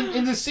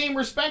in the same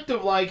respect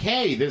of like,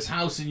 hey, this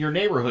house in your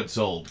neighborhood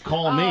sold.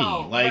 Call me.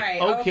 Like,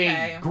 right,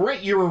 okay,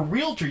 great. You're a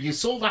realtor. You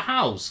sold a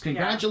house.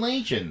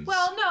 Congratulations. Yeah.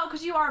 Well, no,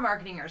 because you are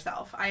marketing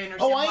yourself. I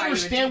understand. Oh, I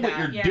understand what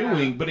you're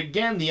doing, but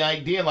again, the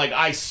idea like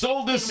I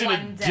sold this in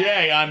a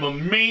day. I'm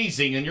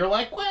amazing, and you're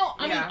like, well,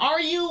 I mean,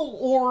 are you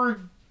or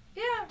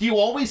do you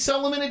always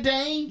sell them in a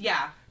day?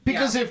 Yeah.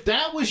 Because if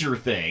that was your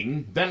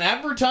thing, then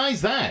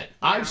advertise that.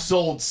 Yeah. I've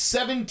sold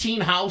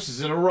 17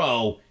 houses in a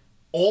row,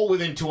 all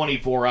within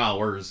 24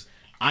 hours.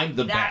 I'm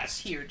the best. That's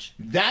huge.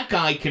 That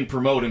guy can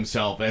promote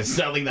himself as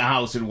selling the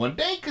house in one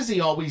day because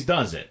he always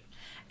does it.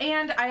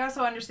 And I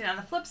also understand on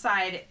the flip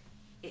side,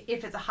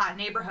 if it's a hot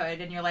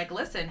neighborhood and you're like,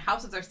 listen,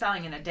 houses are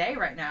selling in a day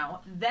right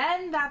now,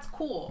 then that's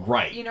cool.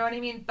 Right. You know what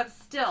I mean? But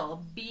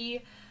still,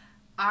 be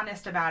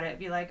honest about it.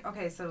 Be like,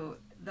 okay, so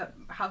the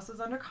house is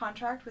under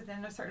contract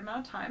within a certain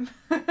amount of time.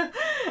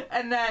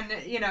 and then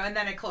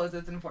it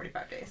closes in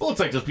 45 days. Well, it's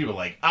like those people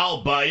like,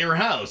 I'll buy your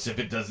house if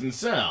it doesn't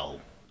sell.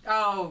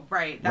 Oh,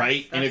 right.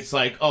 And it's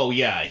like, oh,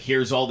 yeah,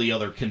 here's all the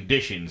other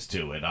conditions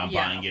to it. I'm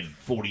buying it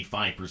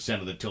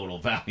 45% of the total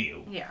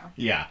value. Yeah.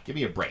 Yeah, give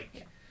me a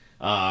break.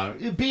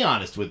 Be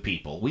honest with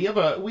people. We have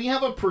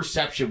a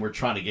perception we're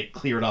trying to get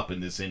cleared up in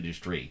this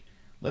industry.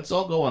 Let's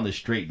all go on the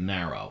straight and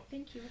narrow.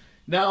 Thank you.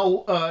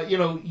 Now,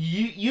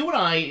 you and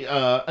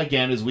I,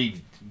 again, as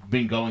we've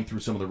been going through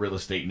some of the real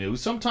estate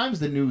news, sometimes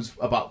the news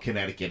about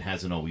Connecticut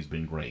hasn't always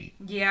been great.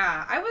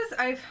 Yeah,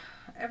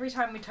 every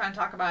time we try and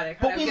talk about it,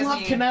 but we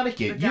love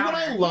Connecticut. You and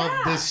I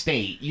love this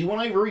state. You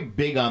and I are very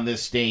big on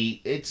this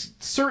state. It's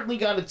certainly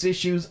got its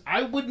issues.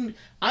 I've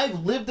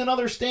lived in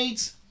other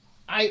states.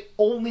 I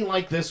only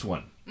like this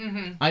one.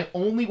 Mm-hmm. I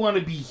only want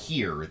to be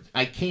here.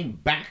 I came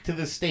back to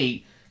the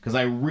state because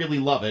I really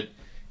love it,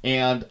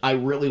 and I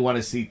really want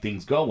to see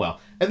things go well.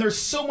 And there's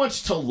so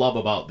much to love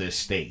about this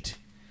state.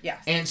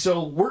 Yes. And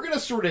so we're going to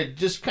sort of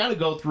just kind of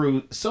go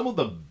through some of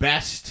the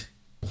best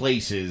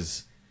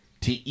places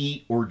to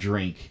eat or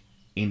drink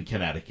in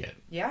Connecticut.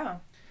 Yeah.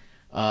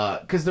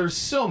 Because there's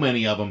so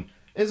many of them.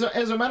 As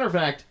a matter of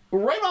fact,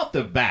 right off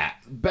the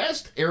bat,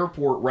 best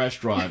airport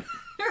restaurant,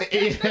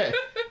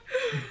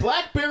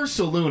 Black Bear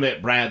Saloon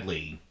at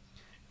Bradley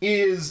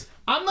is...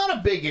 I'm not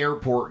a big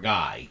airport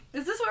guy.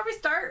 Is this where we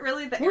start,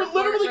 really? We're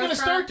literally going to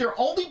start there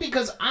only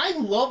because I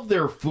love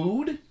their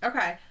food.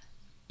 Okay.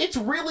 It's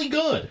really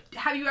good.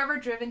 Have you ever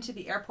driven to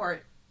the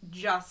airport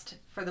just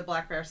for the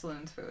Black Bear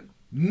Saloon's food?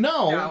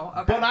 No,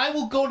 okay. But I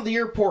will go to the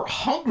airport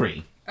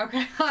hungry.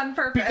 Okay, on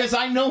purpose. Because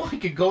I know I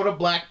could go to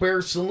Black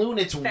Bear Saloon.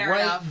 It's Fair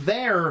right enough.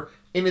 there,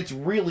 and it's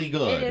really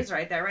good. It is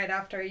right there, right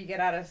after you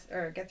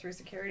get through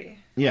security.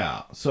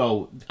 Yeah,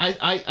 so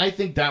I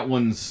think that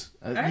one's...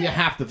 Right. You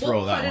have to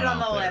throw that one out there.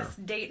 We'll put it on the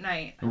list. Date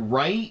night.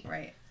 Right?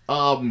 Right.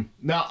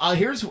 Now,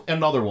 here's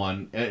another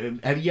one.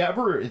 Have you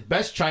ever...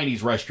 Best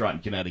Chinese restaurant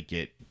in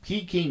Connecticut,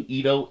 Peking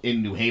Edo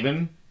in New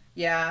Haven.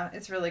 Yeah,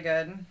 it's really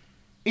good.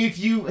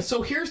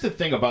 So here's the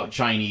thing about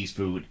Chinese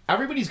food.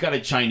 Everybody's got a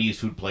Chinese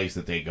food place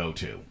that they go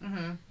to.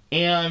 Mm-hmm.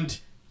 And,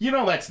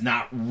 that's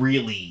not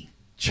really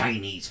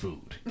Chinese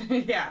food.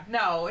 Yeah,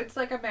 no, it's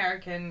like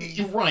American.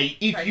 Right.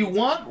 If Chinese you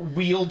want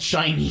real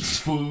Chinese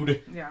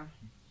food,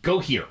 go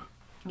here.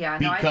 Yeah,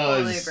 no, because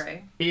I totally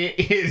agree.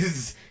 It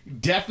is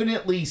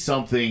definitely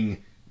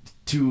something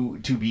to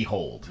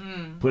behold.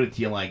 Put it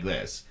to you like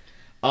this.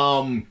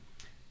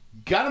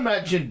 Gotta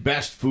mention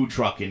best food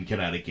truck in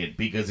Connecticut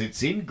because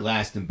it's in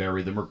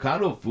Glastonbury. The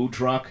Mercado food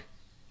truck,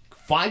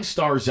 5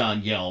 stars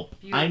on Yelp.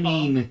 Beautiful. I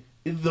mean,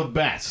 the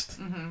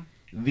best. Mm-hmm.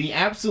 The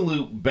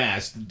absolute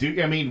best.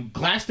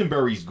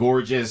 Glastonbury's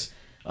gorgeous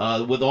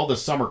with all the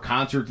summer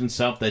concerts and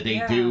stuff that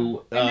they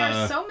do. And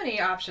there's so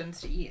many options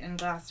to eat in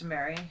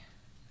Glastonbury.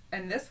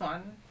 And this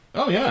one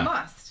is a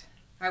must,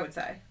 I would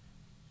say.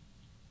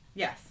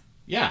 Yes.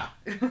 Yeah.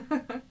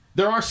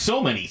 There are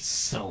so many.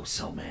 So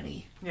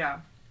many.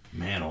 Yeah.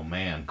 Man, oh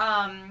man.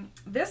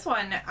 This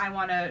one I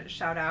want to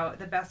shout out.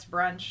 The best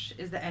brunch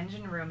is the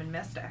Engine Room in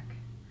Mystic.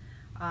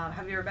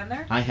 Have you ever been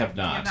there? I have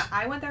not.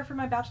 I went there for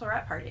my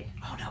bachelorette party.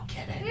 Oh, no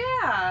kidding.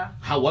 Yeah.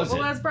 How was it?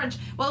 Well, it was brunch.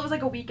 Well, it was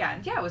like a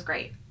weekend. Yeah, it was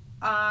great.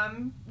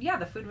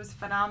 The food was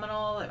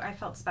phenomenal. I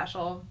felt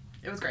special.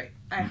 It was great.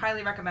 I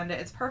highly recommend it.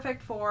 It's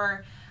perfect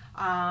for,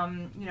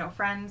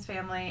 friends,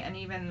 family, and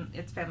even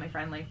it's family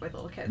friendly with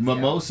little kids.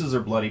 Mimosas or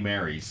Bloody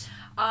Marys?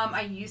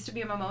 I used to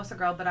be a mimosa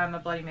girl, but I'm a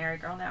Bloody Mary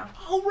girl now.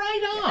 Oh,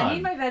 right on. I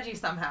need my veggies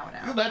somehow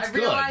now. Well, that's I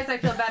realize I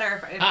feel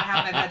better if I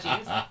have my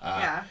veggies.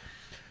 Yeah.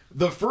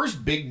 The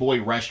first big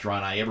boy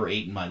restaurant I ever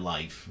ate in my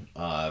life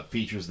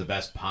features the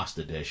best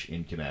pasta dish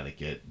in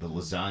Connecticut, the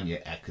lasagna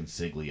at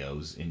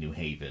Consiglio's in New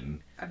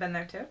Haven. I've been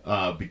there too.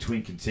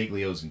 Between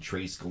Consiglio's and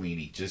Tre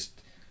Scalini,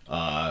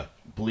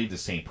 believe the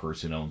same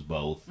person owns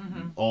both,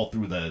 all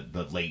through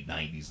the late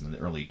 90s and the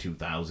early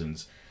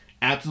 2000s.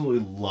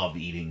 Absolutely love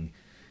eating.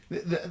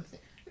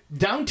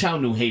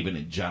 Downtown New Haven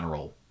in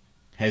general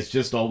has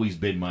just always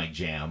been my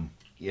jam.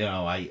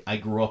 I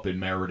grew up in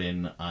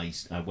Meriden. I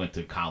went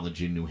to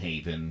college in New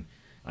Haven.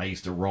 I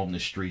used to roam the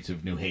streets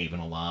of New Haven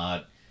a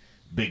lot.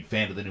 Big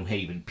fan of the New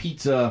Haven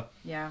pizza.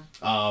 Yeah.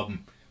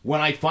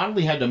 When I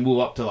finally had to move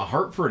up to the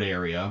Hartford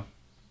area,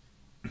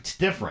 it's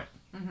different.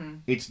 Mm-hmm.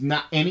 It's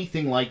not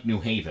anything like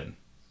New Haven.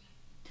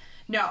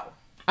 No.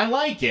 I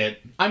like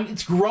it.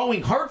 It's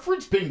growing.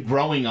 Hartford's been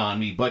growing on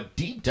me, but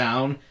deep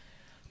down,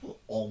 I'll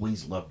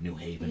always love New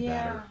Haven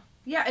better.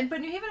 Yeah, but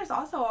New Haven is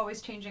also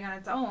always changing on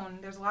its own.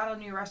 There's a lot of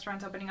new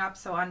restaurants opening up.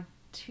 So on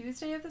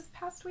Tuesday of this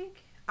past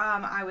week,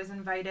 I was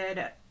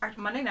invited.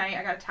 Monday night,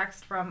 I got a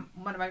text from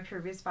one of my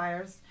previous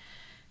buyers.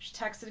 She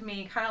texted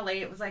me kind of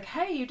late. It was like,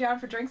 hey, you down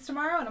for drinks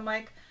tomorrow? And I'm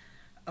like,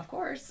 of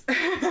course.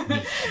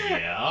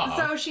 Yeah.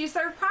 So she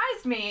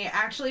surprised me.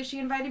 Actually, she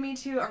invited me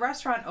to a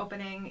restaurant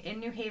opening in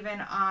New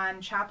Haven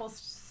on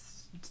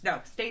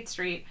State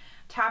Street.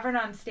 Tavern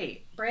on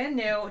State. Brand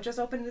new. Just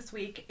opened this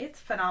week. It's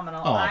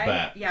phenomenal. Oh, I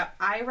bet. Yeah,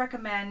 I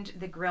recommend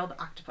the grilled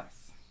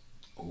octopus.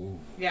 Ooh.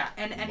 Yeah,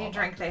 and any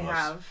drink octopus. They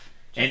have.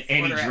 And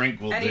any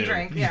drink will do. Any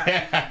drink,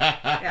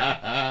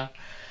 yeah.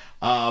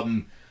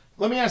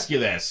 Let me ask you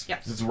this.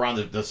 Yes. Since we're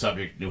on the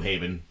subject of New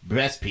Haven.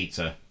 Best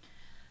pizza.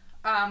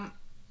 I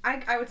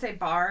would say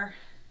Bar.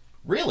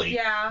 Really?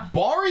 Yeah.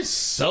 Bar is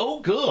so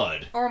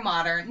good. Or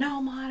Modern.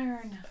 No,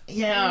 Modern.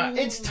 Yeah, Ooh.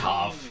 it's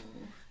tough.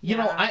 You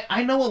know,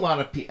 I know a lot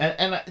of people,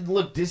 and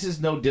look, this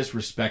is no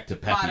disrespect to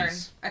Pepe's. Modern.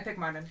 I pick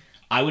Modern.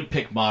 I would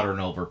pick Modern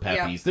over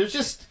Pepe's.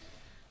 Yep.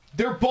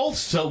 They're both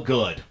so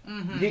good.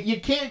 Mm-hmm. You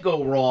can't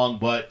go wrong,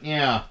 but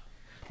yeah.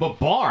 But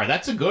Bar,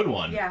 that's a good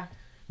one. Yeah.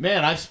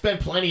 Man, I've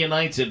spent plenty of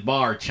nights at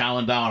Bar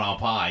chowing down on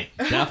pie.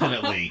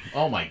 Definitely.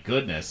 Oh my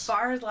goodness.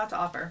 Bar has a lot to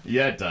offer.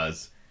 Yeah, it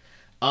does.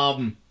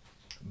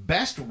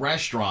 Best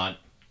restaurant,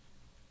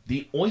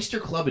 the Oyster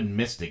Club in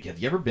Mystic. Have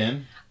you ever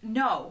been?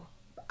 No.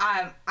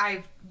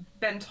 I've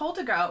been told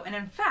to go, and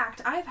in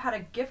fact, I've had a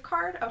gift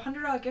card, a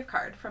 $100 gift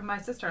card from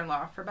my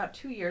sister-in-law for about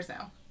 2 years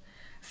now.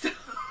 So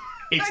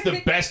it's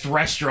the best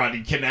restaurant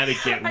in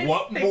Connecticut.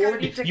 What more?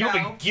 You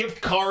have a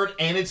gift card,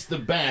 and it's the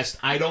best.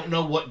 I don't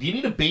know what. Do you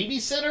need a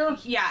babysitter?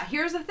 Yeah.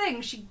 Here's the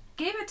thing. She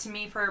gave it to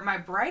me for my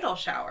bridal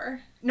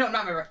shower. No,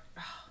 not my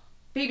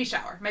baby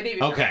shower. My baby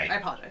shower. Okay. I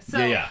apologize. So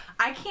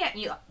I can't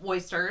eat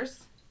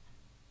oysters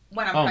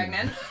when I'm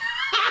pregnant.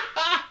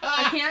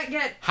 I can't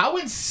get... How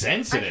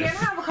insensitive. I can't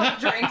have a couple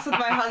drinks with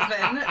my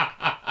husband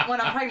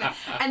when I'm pregnant.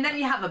 And then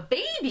you have a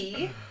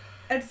baby,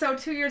 and so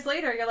 2 years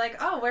later, you're like,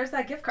 oh, where's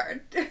that gift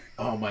card?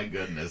 Oh, my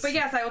goodness. But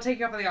yes, I will take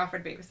you up on the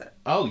offered babysit.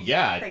 Oh,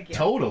 yeah. Thank you.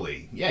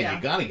 Totally. Yeah,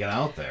 you got to get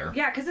out there.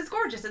 Yeah, because it's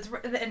gorgeous. It's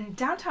in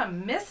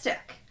downtown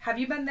Mystic. Have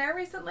you been there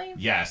recently?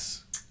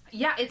 Yes.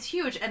 Yeah, it's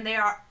huge, and they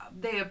are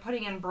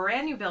putting in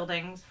brand new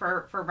buildings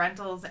for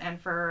rentals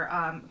and for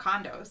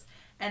condos,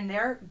 and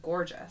they're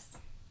gorgeous.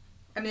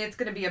 I mean, it's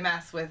going to be a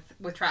mess with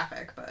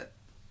traffic, but,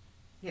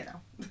 you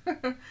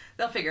know,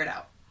 they'll figure it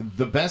out.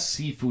 The best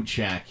seafood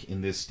shack in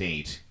this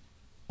state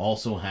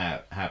also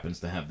happens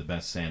to have the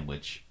best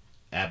sandwich.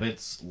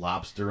 Abbott's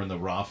Lobster in the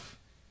Rough.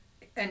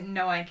 And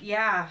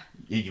yeah.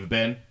 You've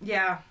been?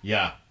 Yeah.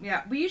 Yeah.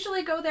 Yeah. We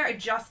usually go there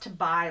just to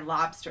buy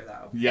lobster,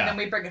 though. Yeah. And then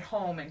we bring it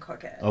home and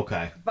cook it.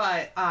 Okay.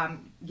 But,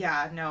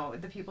 yeah, no,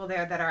 the people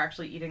there that are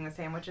actually eating the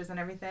sandwiches and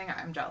everything,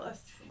 I'm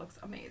jealous. It looks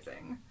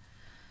amazing.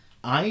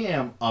 I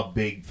am a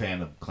big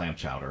fan of clam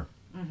chowder.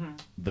 Mm-hmm.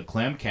 The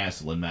Clam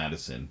Castle in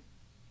Madison,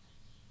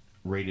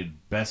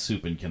 rated best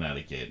soup in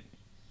Connecticut.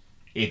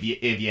 If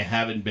you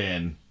haven't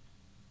been,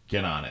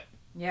 get on it.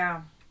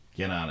 Yeah.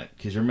 Get on it,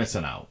 because you're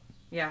missing out.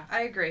 Yeah,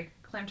 I agree.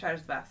 Clam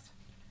chowder's the best.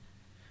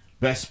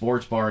 Best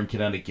sports bar in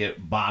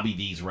Connecticut, Bobby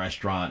D's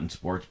Restaurant and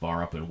Sports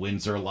Bar up in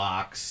Windsor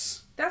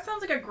Locks. That sounds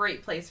like a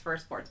great place for a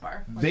sports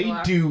bar. They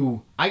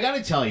do. I got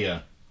to tell you,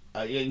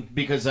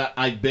 because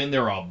I've been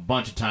there a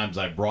bunch of times.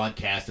 I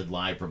broadcasted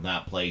live from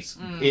that place.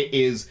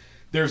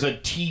 There's a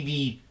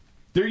TV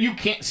there. You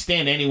can't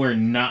stand anywhere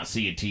and not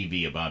see a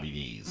TV at Bobby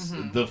D's.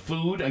 Mm-hmm. The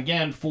food,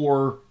 again,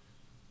 for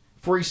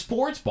a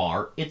sports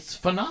bar, it's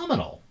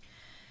phenomenal.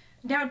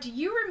 Now, do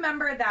you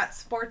remember that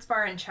sports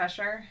bar in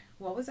Cheshire?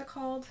 What was it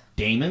called?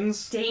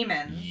 Damon's?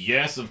 Damon's.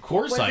 Yes, of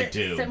course I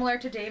do. Was it similar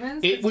to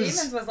Damon's?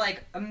 Damon's was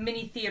like a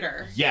mini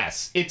theater.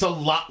 Yes, it's a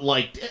lot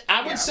like...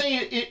 I would say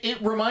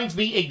it reminds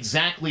me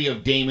exactly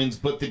of Damon's,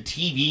 but the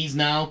TVs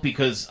now,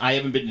 because I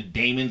haven't been to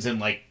Damon's in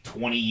like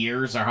 20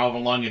 years or however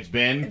long it's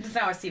been. It's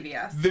now a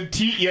CVS.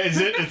 Is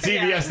it a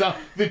CVS now?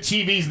 The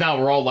TVs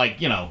now are all like,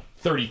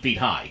 30 feet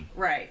high.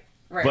 Right.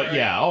 But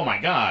yeah, oh my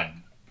God.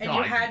 And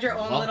you had your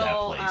own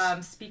little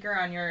speaker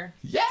on your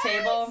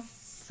table.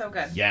 So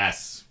good.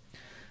 Yes.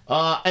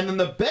 And then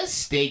the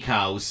best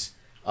steakhouse,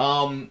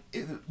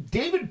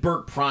 David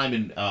Burke Prime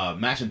in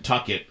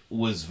Mashantucket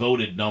was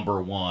voted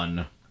number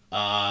one.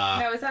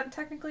 Now, is that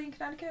technically in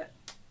Connecticut?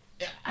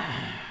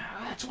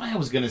 That's what I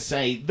was going to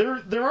say.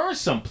 There are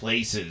some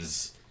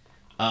places.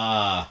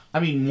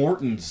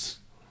 Morton's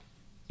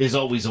is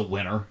always a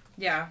winner.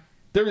 Yeah.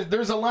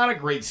 There's a lot of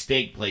great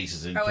steak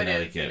places in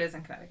Connecticut. It is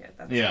in Connecticut.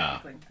 That's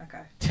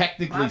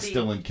Technically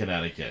still in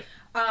Connecticut.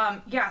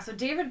 So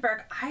David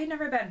Burke, I had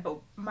never been, but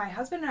my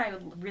husband and I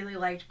really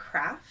liked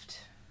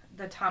Kraft,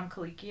 the Tom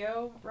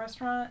Colicchio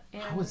restaurant.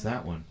 How was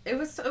that one? It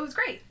was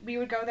great. We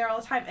would go there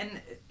all the time,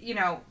 and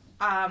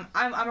I'm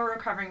a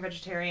recovering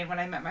vegetarian. When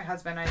I met my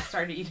husband, I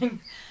started eating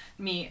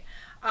meat.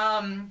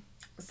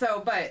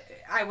 But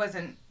I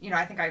wasn't.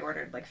 I think I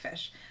ordered like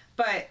fish.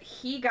 But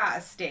he got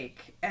a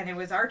steak, and it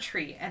was our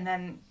treat. And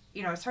then,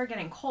 it started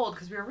getting cold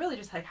because we were really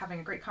just like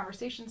having great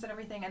conversations and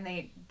everything. And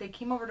they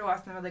came over to us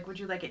and they were like, would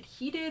you like it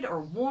heated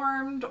or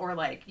warmed? Or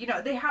like,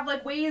 they have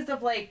like ways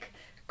of like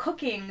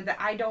cooking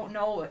that I don't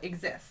know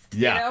exist.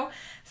 Yeah.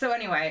 So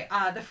anyway,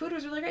 the food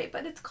was really great,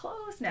 but it's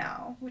closed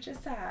now, which is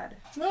sad.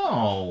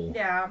 No.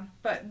 Yeah,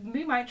 but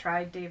we might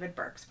try David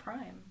Burke's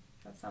Prime.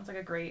 That sounds like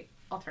a great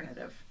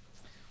alternative.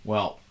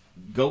 Well,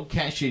 go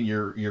cash in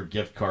your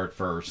gift card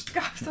first.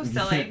 God, so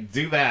silly.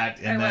 Do that,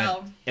 and I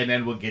will. And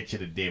then we'll get you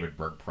to David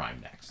Burke Prime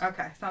next.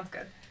 Okay, sounds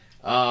good.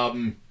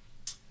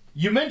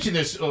 You mentioned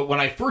this when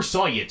I first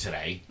saw you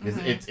today.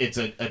 Mm-hmm. It's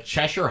a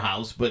Cheshire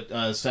house,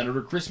 but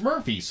Senator Chris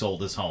Murphy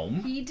sold his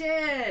home. He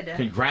did.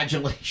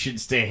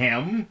 Congratulations to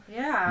him.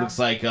 Yeah. Looks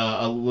like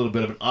a little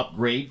bit of an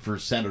upgrade for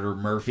Senator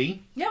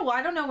Murphy. Yeah, well,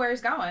 I don't know where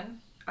he's going,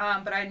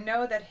 but I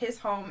know that his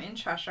home in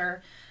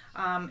Cheshire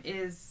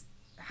has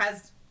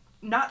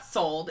not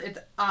sold. It's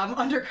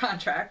under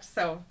contract,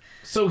 so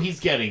he's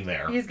getting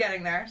there. He's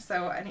getting there.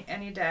 So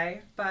any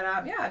day, but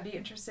yeah, I'd be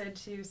interested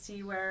to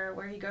see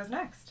where he goes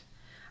next.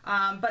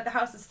 But the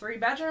house is 3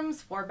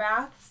 bedrooms, 4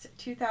 baths,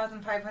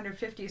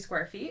 2,550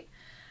 square feet,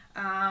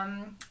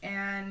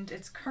 and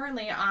it's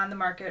currently on the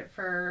market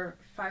for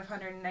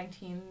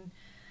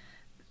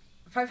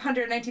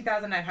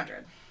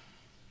 $519,900.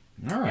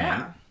 All right.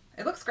 Yeah,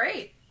 it looks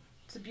great.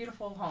 It's a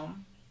beautiful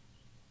home.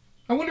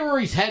 I wonder where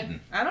he's heading.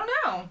 I don't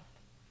know.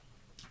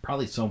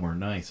 Probably somewhere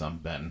nice, I'm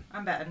betting.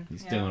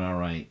 He's doing all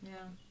right. Yeah.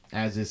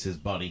 As is his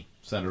buddy,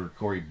 Senator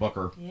Cory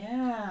Booker.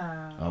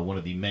 Yeah. One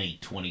of the many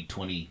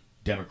 2020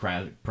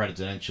 Democratic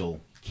presidential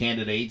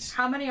candidates.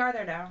 How many are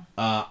there now?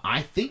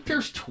 I think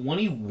there's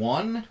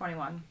 21.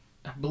 21.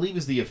 I believe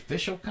is the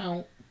official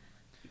count.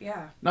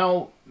 Yeah.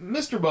 Now,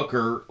 Mr.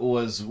 Booker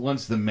was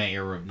once the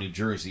mayor of New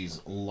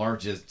Jersey's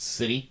largest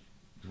city.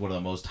 He's one of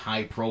the most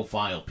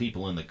high-profile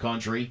people in the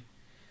country.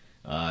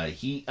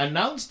 He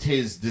announced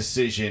his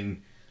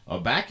decision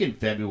back in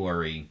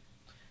February,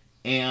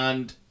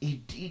 and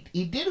he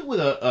did it with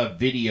a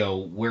video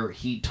where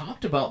he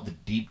talked about the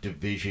deep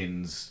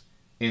divisions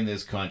in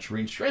this country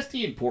and stressed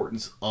the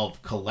importance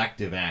of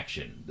collective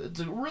action. It's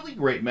a really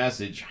great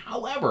message.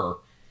 However,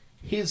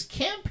 his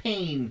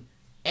campaign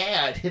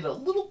ad hit a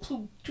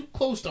little too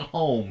close to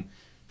home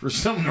for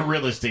some in the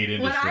real estate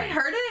industry. When I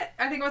heard it,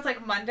 I think it was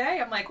like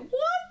Monday, I'm like,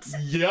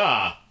 what?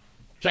 Yeah.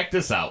 Check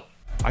this out.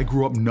 I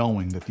grew up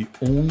knowing that the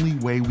only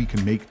way we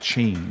can make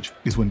change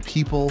is when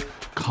people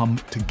come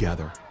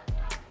together.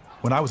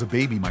 When I was a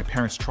baby, my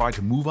parents tried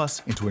to move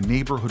us into a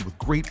neighborhood with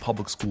great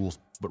public schools,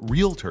 but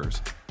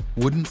realtors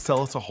wouldn't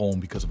sell us a home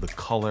because of the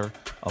color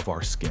of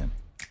our skin.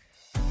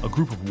 A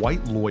group of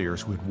white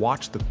lawyers who had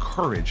watched the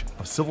courage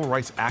of civil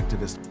rights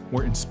activists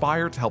were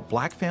inspired to help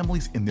black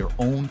families in their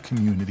own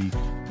community,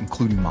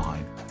 including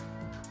mine.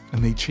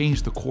 And they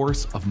changed the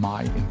course of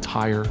my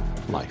entire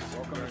life.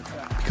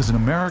 Because in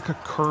America,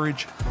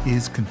 courage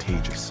is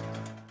contagious.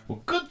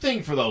 Well, good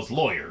thing for those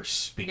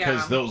lawyers,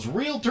 because those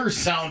realtors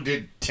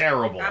sounded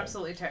terrible.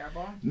 Absolutely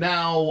terrible.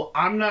 Now,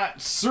 I'm not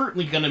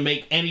certainly going to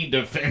make any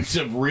defense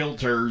of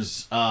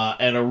realtors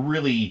at a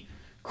really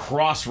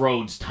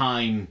crossroads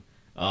time,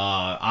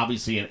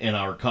 obviously in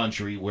our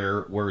country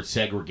where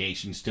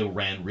segregation still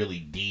ran really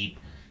deep.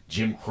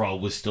 Jim Crow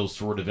was still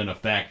sort of in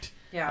effect.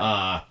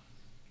 Yeah.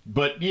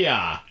 But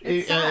yeah.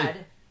 It's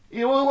sad.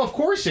 Well, of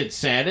course it's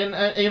sad, and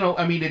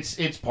I mean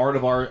it's part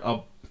of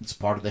our it's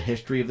part of the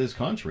history of this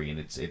country, and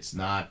it's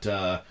not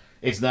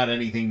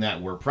anything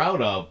that we're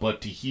proud of.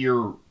 But to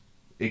hear,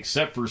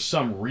 except for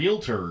some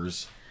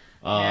realtors,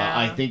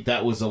 I think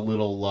that was a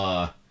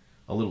little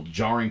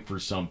jarring for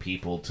some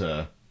people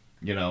to,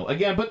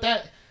 again. But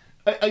that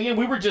again,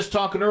 we were just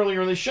talking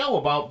earlier in the show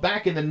about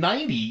back in the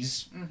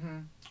 '90s,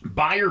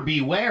 buyer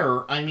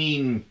beware. I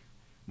mean,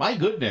 my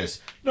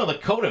goodness, the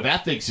code of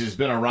ethics has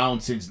been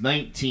around since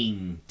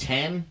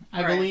 1910,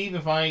 I believe,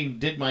 if I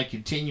did my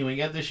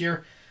continuing ed this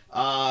year.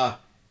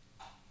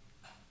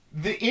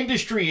 The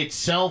industry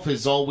itself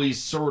has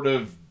always sort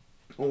of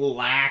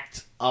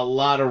lacked a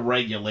lot of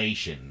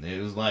regulation.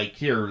 It was like,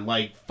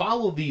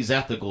 follow these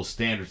ethical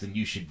standards and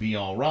you should be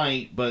all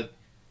right, but it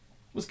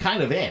was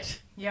kind of it.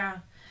 Yeah.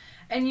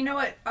 And you know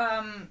what?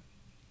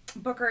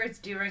 Booker is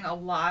doing a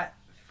lot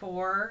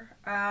for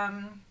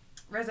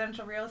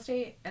residential real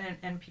estate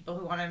and people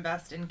who want to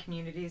invest in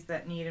communities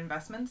that need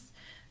investments.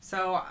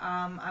 So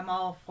I'm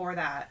all for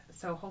that.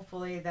 So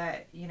hopefully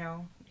that,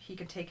 he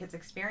could take his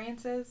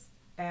experiences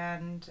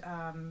and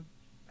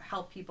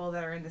help people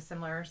that are in the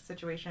similar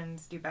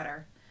situations do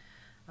better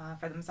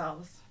for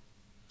themselves.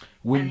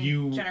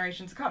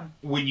 Generations to come.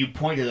 When you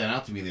pointed that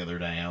out to me the other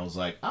day, I was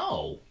like, let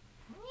me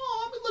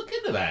look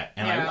into that.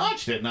 And I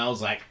watched it and I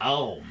was like,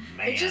 oh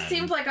man. It just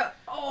seemed like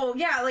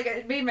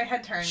it made my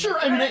head turn. Sure,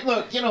 I mean,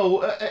 look,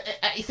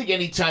 I think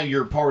anytime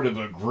you're part of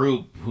a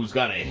group who's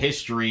got a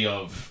history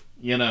of,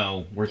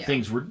 where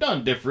things were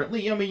done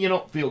differently, I mean, you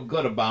don't feel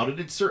good about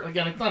it. It's certainly,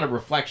 again, it's not a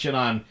reflection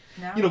on,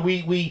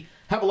 we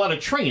have a lot of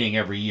training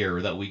every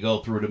year that we go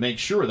through to make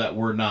sure that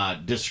we're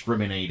not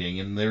discriminating,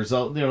 and there's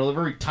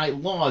very tight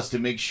laws to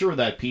make sure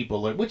that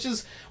people are, which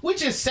is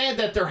sad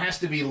that there has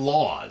to be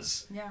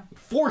laws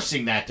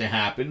forcing that to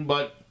happen,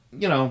 but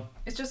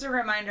it's just a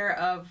reminder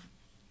of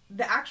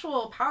the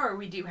actual power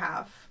we do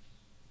have.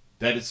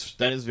 That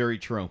is very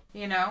true.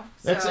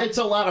 It's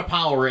a lot of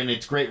power and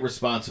it's great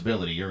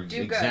responsibility. You're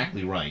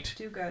exactly right.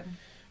 Do good.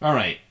 All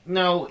right.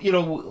 Now, you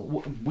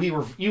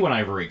and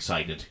I were very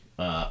excited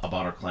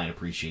about our client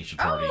appreciation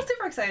party. Oh,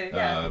 super excited!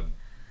 Yeah. A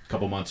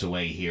couple months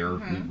away here.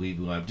 Mm-hmm. We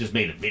just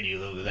made a video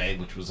the other day,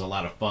 which was a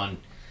lot of fun.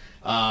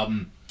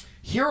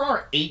 Here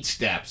are 8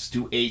 steps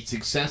to a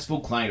successful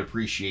client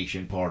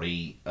appreciation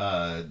party.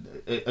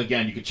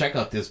 Again, you can check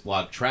out this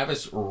blog.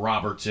 Travis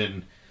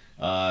Robertson,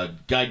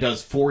 guy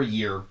does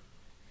 4-year,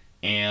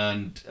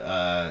 and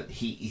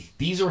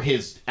these are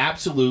his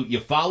absolute.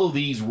 You follow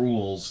these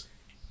rules,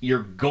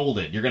 you're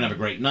golden. You're gonna have a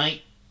great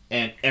night,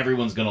 and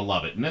everyone's gonna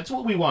love it, and that's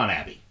what we want,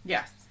 Abby.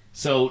 Yes.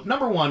 So,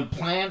 number 1,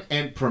 plan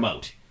and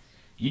promote.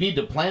 You need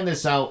to plan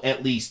this out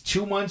at least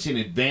 2 months in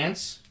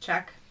advance.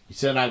 Check. You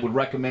said I would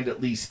recommend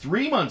at least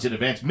 3 months in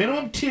advance,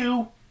 minimum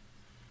 2,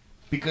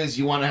 because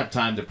you want to have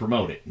time to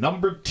promote it.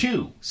 Number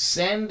 2,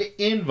 send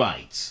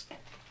invites.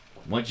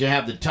 Once you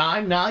have the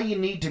time, now you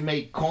need to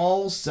make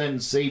calls,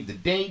 save the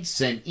dates,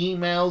 send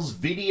emails.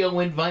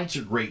 Video invites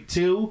are great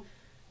too.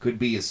 Could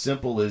be as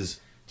simple as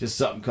just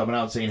something coming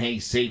out saying, hey,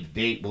 save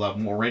the date, we'll have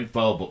more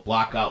info, but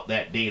block out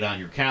that date on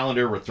your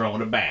calendar, we're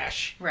throwing a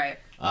bash. Right.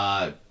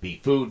 Be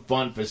food,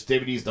 fun,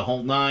 festivities, the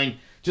whole 9.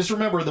 Just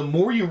remember, the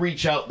more you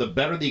reach out, the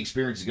better the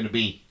experience is going to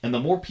be, and the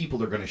more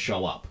people are going to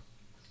show up.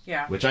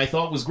 Yeah. Which I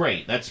thought was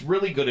great. That's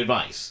really good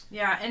advice.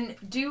 Yeah, and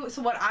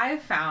so what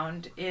I've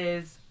found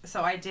is,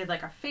 so I did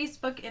like a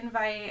Facebook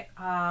invite,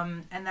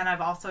 and then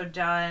I've also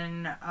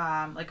done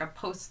like a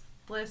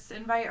postless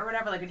invite or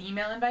whatever, like an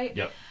email invite.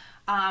 Yep.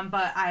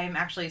 But I'm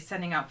actually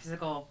sending out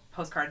physical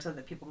postcards so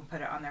that people can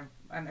put it on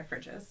their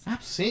fridges.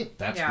 Absolutely.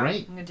 That's yeah,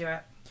 great. I'm gonna do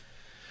it.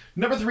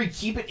 Number 3,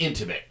 keep it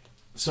intimate.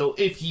 So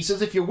if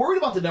you're worried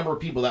about the number of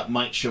people that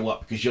might show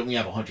up because you only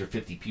have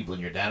 150 people in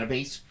your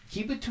database,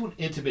 keep it to an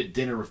intimate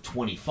dinner of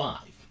 25.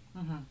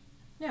 Mm-hmm.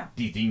 Yeah.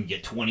 Do you think you can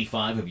get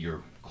 25 of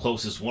your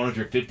closest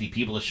 150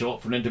 people to show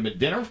up for an intimate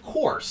dinner? Of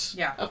course.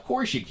 Yeah. Of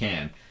course you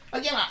can.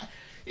 Again,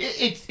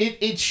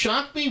 it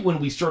shocked me when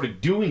we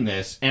started doing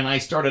this, and I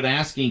started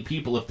asking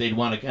people if they'd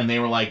want to, and they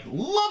were like,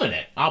 loving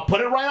it. I'll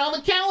put it right on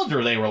the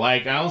calendar. They were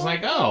like, I was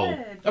like, oh,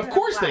 good. of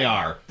course they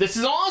are. This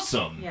is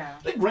awesome. Yeah.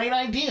 What a great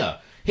idea.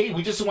 Hey,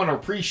 we just want to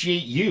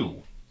appreciate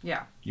you.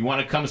 Yeah. You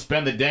want to come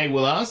spend the day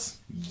with us?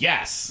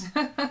 Yes.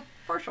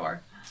 For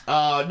sure.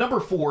 Number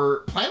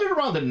 4, plan it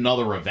around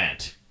another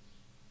event.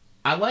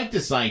 I like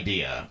this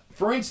idea.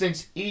 For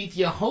instance, if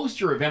you host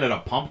your event at a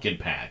pumpkin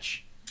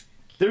patch,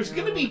 there's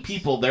going to be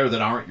people there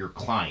that aren't your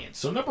clients.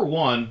 So number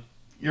 1,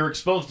 you're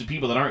exposed to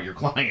people that aren't your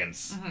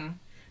clients. Mm-hmm.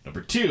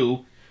 Number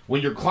 2,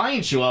 when your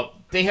clients show up,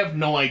 they have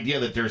no idea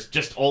that there's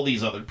just all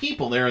these other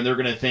people there, and they're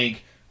going to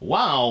think,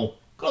 wow, look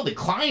at all the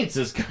clients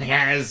this guy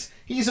has.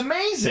 He's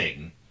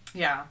amazing.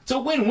 Yeah. It's a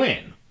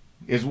win-win,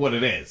 is what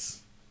it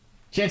is.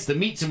 Chance to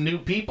meet some new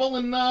people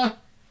and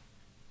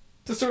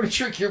to sort of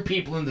trick your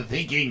people into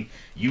thinking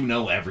you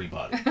know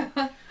everybody.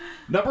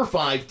 Number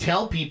 5,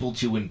 tell people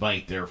to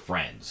invite their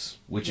friends,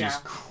 which is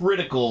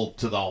critical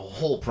to the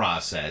whole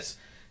process.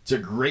 It's a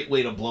great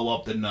way to blow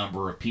up the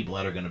number of people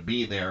that are going to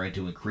be there and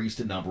to increase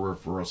the number of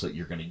referrals that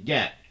you're going to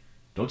get.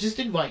 Don't just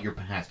invite your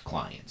past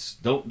clients.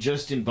 Don't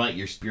just invite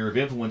your sphere of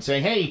influence.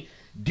 Say, hey,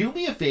 do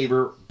me a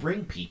favor,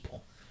 bring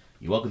people.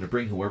 You're welcome to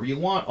bring whoever you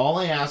want. All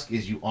I ask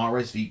is you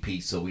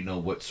RSVP so we know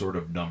what sort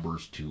of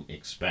numbers to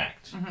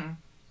expect. Mm-hmm.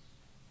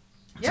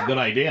 It's a good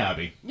idea,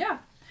 Abby. Yeah.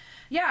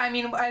 Yeah, I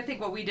mean, I think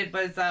what we did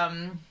was,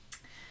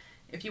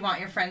 if you want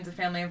your friends and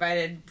family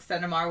invited,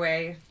 send them our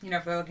way,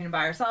 if they're looking to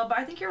buy or sell. But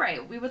I think you're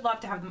right. We would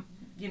love to have them,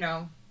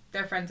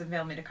 their friends and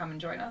family to come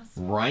and join us.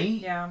 Right?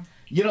 Yeah.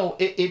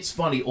 It's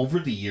funny. Over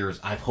the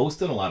years, I've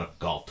hosted a lot of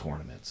golf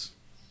tournaments.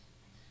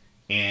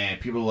 And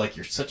people are like,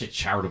 you're such a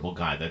charitable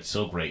guy. That's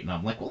so great. And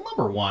I'm like, well,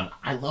 number 1,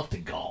 I love to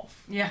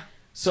golf. Yeah.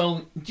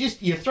 So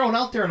just you throw it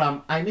out there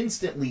and I'm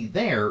instantly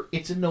there.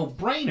 It's a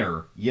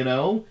no-brainer,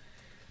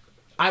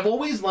 I've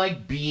always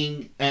liked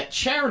being at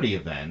charity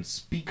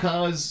events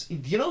because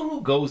do you know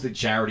who goes to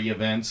charity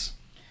events?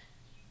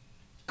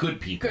 Good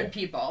people. Good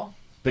people.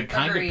 The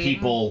kind Agreed. of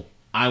people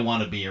I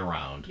want to be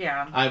around.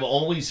 Yeah. I've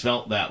always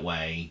felt that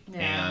way,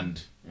 and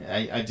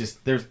I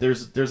just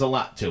there's a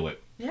lot to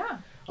it. Yeah.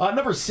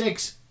 Number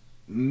 6,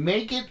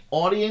 make it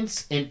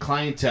audience and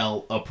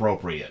clientele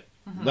appropriate.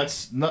 Mm-hmm.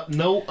 Let's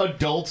no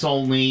adults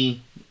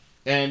only,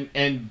 and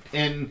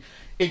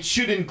it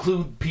should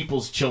include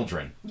people's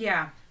children.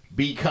 Yeah.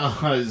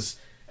 Because,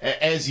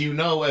 as you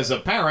know, as a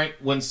parent,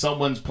 when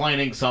someone's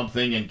planning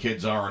something and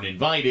kids aren't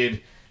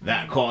invited,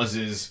 that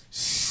causes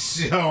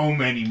so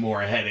many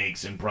more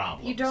headaches and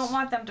problems. You don't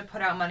want them to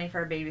put out money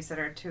for a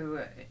babysitter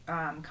to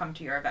come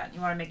to your event. You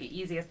want to make it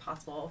easy as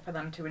possible for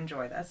them to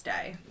enjoy this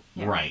day.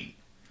 Yeah. Right.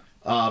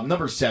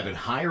 Number 7,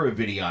 hire a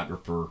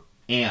videographer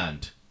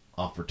and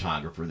a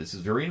photographer. This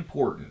is very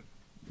important.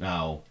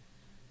 Now,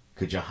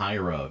 could you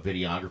hire a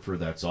videographer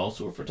that's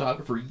also a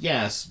photographer?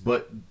 Yes,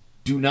 but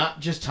do not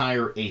just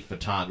hire a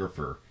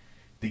photographer.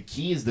 The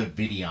key is the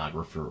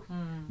videographer.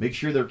 Make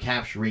sure they're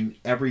capturing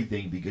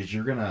everything because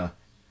you're going to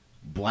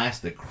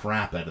blast the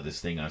crap out of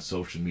this thing on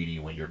social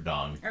media when you're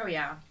done. Oh,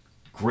 yeah.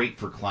 Great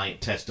for client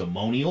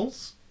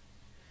testimonials,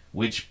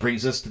 which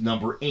brings us to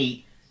number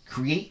 8.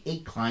 Create a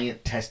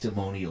client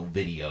testimonial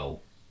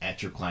video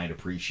at your client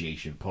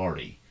appreciation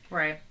party.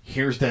 Right.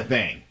 Here's the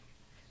thing.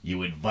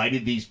 You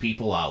invited these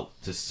people out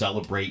to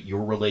celebrate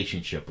your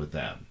relationship with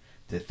them,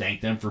 to thank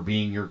them for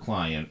being your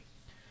client,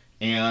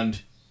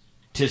 and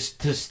to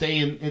stay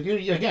in.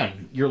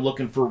 Again, you're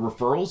looking for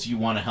referrals. You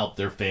want to help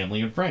their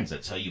family and friends.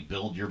 That's how you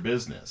build your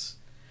business.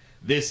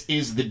 This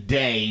is the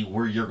day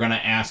where you're going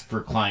to ask for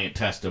client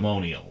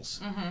testimonials.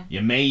 Mm-hmm.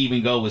 You may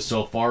even go as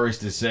so far as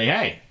to say,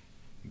 hey,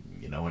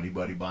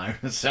 anybody buying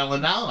or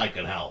selling now I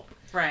can help.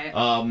 Right.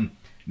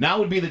 Now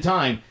would be the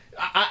time.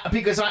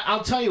 Because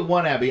I'll tell you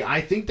what, Abby,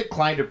 I think the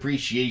client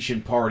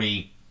appreciation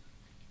party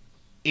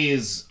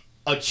is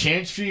a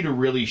chance for you to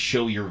really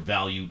show your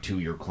value to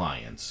your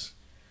clients.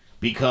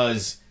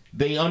 Because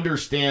they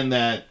understand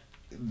that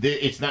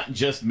it's not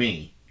just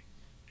me.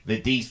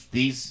 That these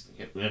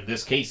in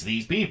this case,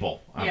 these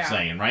people, I'm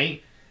saying,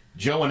 right?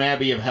 Joe and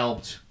Abby have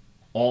helped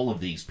all of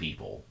these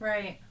people.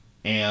 Right.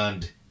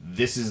 And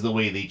this is the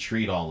way they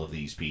treat all of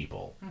these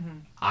people. Mm-hmm.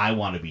 I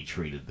want to be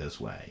treated this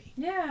way.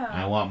 Yeah.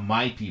 I want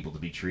my people to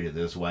be treated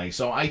this way.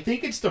 So I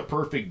think it's the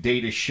perfect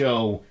day to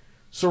show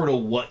sort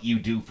of what you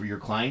do for your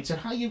clients and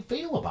how you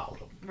feel about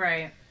them.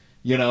 Right.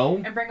 You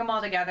know? And bring them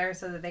all together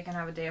so that they can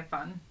have a day of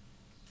fun.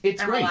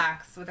 It's great.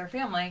 Relax with their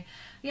family.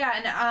 Yeah,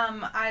 and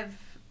I've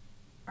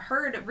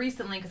heard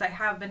recently, because I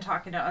have been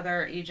talking to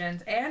other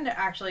agents and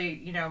actually,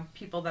 you know,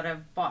 people that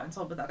have bought and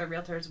sold with other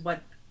realtors,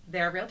 what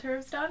their realtor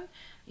has done.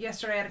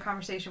 Yesterday I had a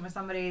conversation with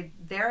somebody,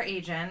 their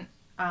agent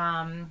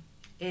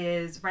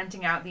is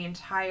renting out the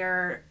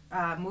entire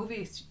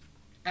movies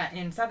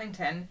in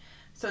Southington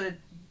so that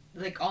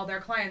like all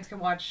their clients can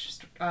watch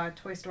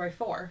Toy Story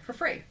 4 for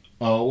free.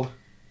 Oh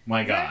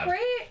my Isn't God. that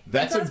great?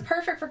 That's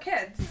perfect for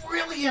kids.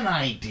 Brilliant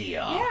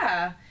idea.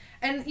 Yeah.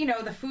 And, you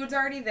know, the food's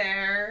already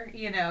there.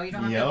 You know, you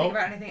don't have to think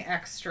about anything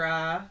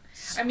extra.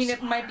 I mean,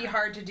 it might be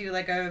hard to do,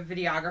 like, a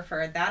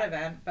videographer at that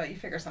event, but you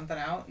figure something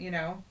out, you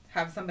know.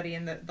 Have somebody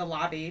in the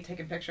lobby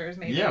taking pictures,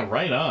 maybe. Yeah,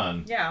 right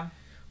on. Yeah.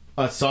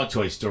 I saw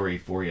Toy Story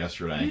 4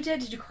 yesterday. You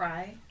did? Did you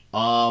cry?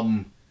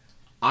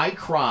 I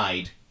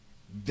cried.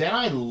 Then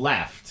I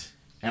left,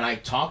 and I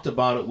talked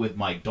about it with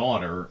my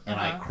daughter, and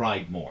I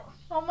cried more.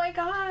 Oh, my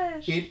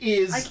gosh. It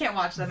is I can't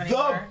watch them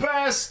anymore. The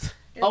best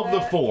of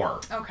the four.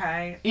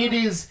 Okay. It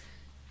is...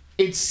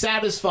 It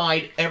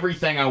satisfied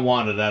everything I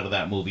wanted out of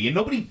that movie, and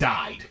nobody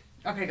died.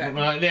 Okay, good.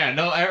 Yeah,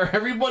 no,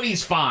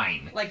 everybody's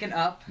fine. Like an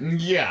Up?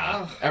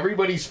 Yeah,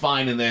 everybody's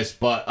fine in this,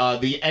 but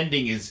the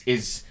ending is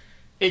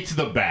it's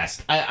the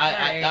best.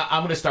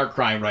 I'm gonna start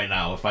crying right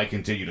now if I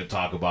continue to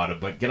talk about it.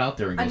 But get out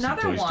there and go see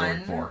Toy Story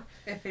 4.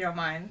 If you don't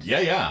mind.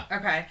 Yeah.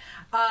 Okay.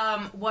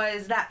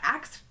 Was that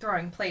axe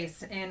throwing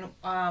place in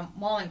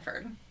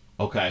Wallingford?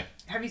 Okay.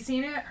 Have you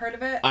seen it? Heard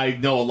of it? I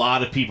know a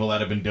lot of people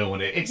that have been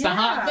doing it. It's the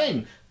hot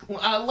thing.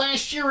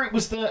 Last year it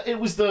was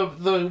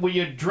the where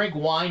you drink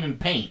wine and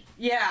paint.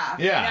 Yeah.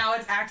 Now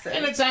it's axes.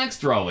 And it's axe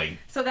throwing.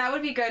 So that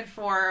would be good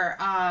for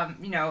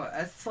you know,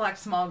 a select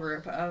small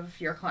group of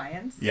your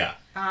clients. Yeah.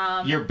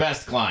 Your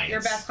best clients.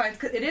 Your best clients.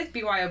 'Cause it is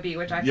BYOB,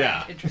 which I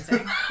find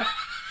interesting.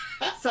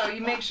 So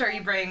you make sure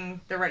you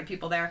bring the right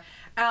people there.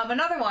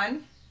 Another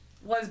one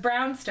was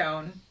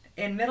Brownstone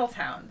in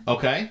Middletown.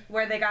 Okay.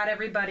 Where they got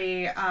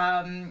everybody,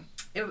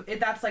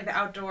 that's like the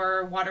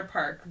outdoor water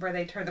park where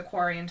they turn the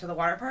quarry into the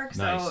water park.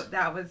 Nice. So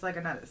that was like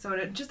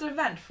just an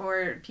event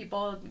for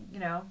people, you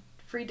know,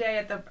 free day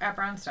at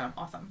Brownstone.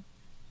 Awesome.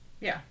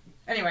 Yeah.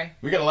 Anyway.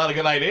 We got a lot of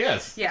good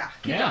ideas. Yeah.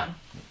 Keep going.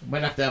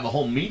 Might have to have a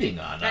whole meeting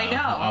on I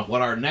know.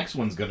 What our next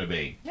one's going to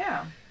be.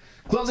 Yeah.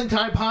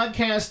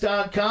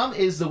 ClosingTimePodcast.com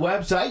is the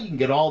website. You can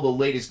get all the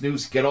latest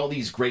news, get all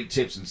these great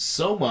tips and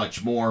so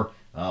much more.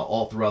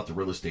 All throughout the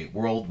real estate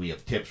world. We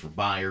have tips for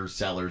buyers,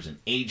 sellers, and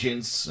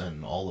agents,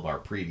 and all of our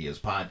previous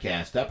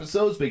podcast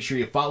episodes. Make sure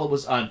you follow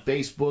us on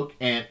Facebook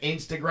and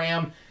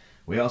Instagram.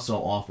 We also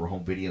offer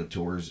home video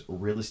tours,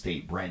 real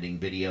estate branding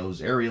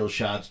videos, aerial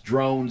shots,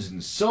 drones,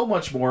 and so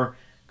much more.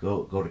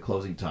 Go to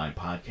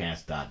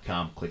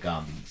closingtimepodcast.com. Click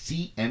on the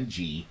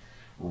CMG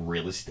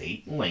Real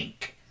Estate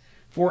link.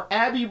 For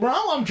Abby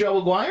Brown, I'm Joe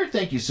Aguirre.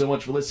 Thank you so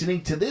much for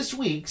listening to this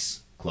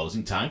week's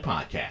Closing Time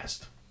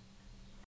Podcast.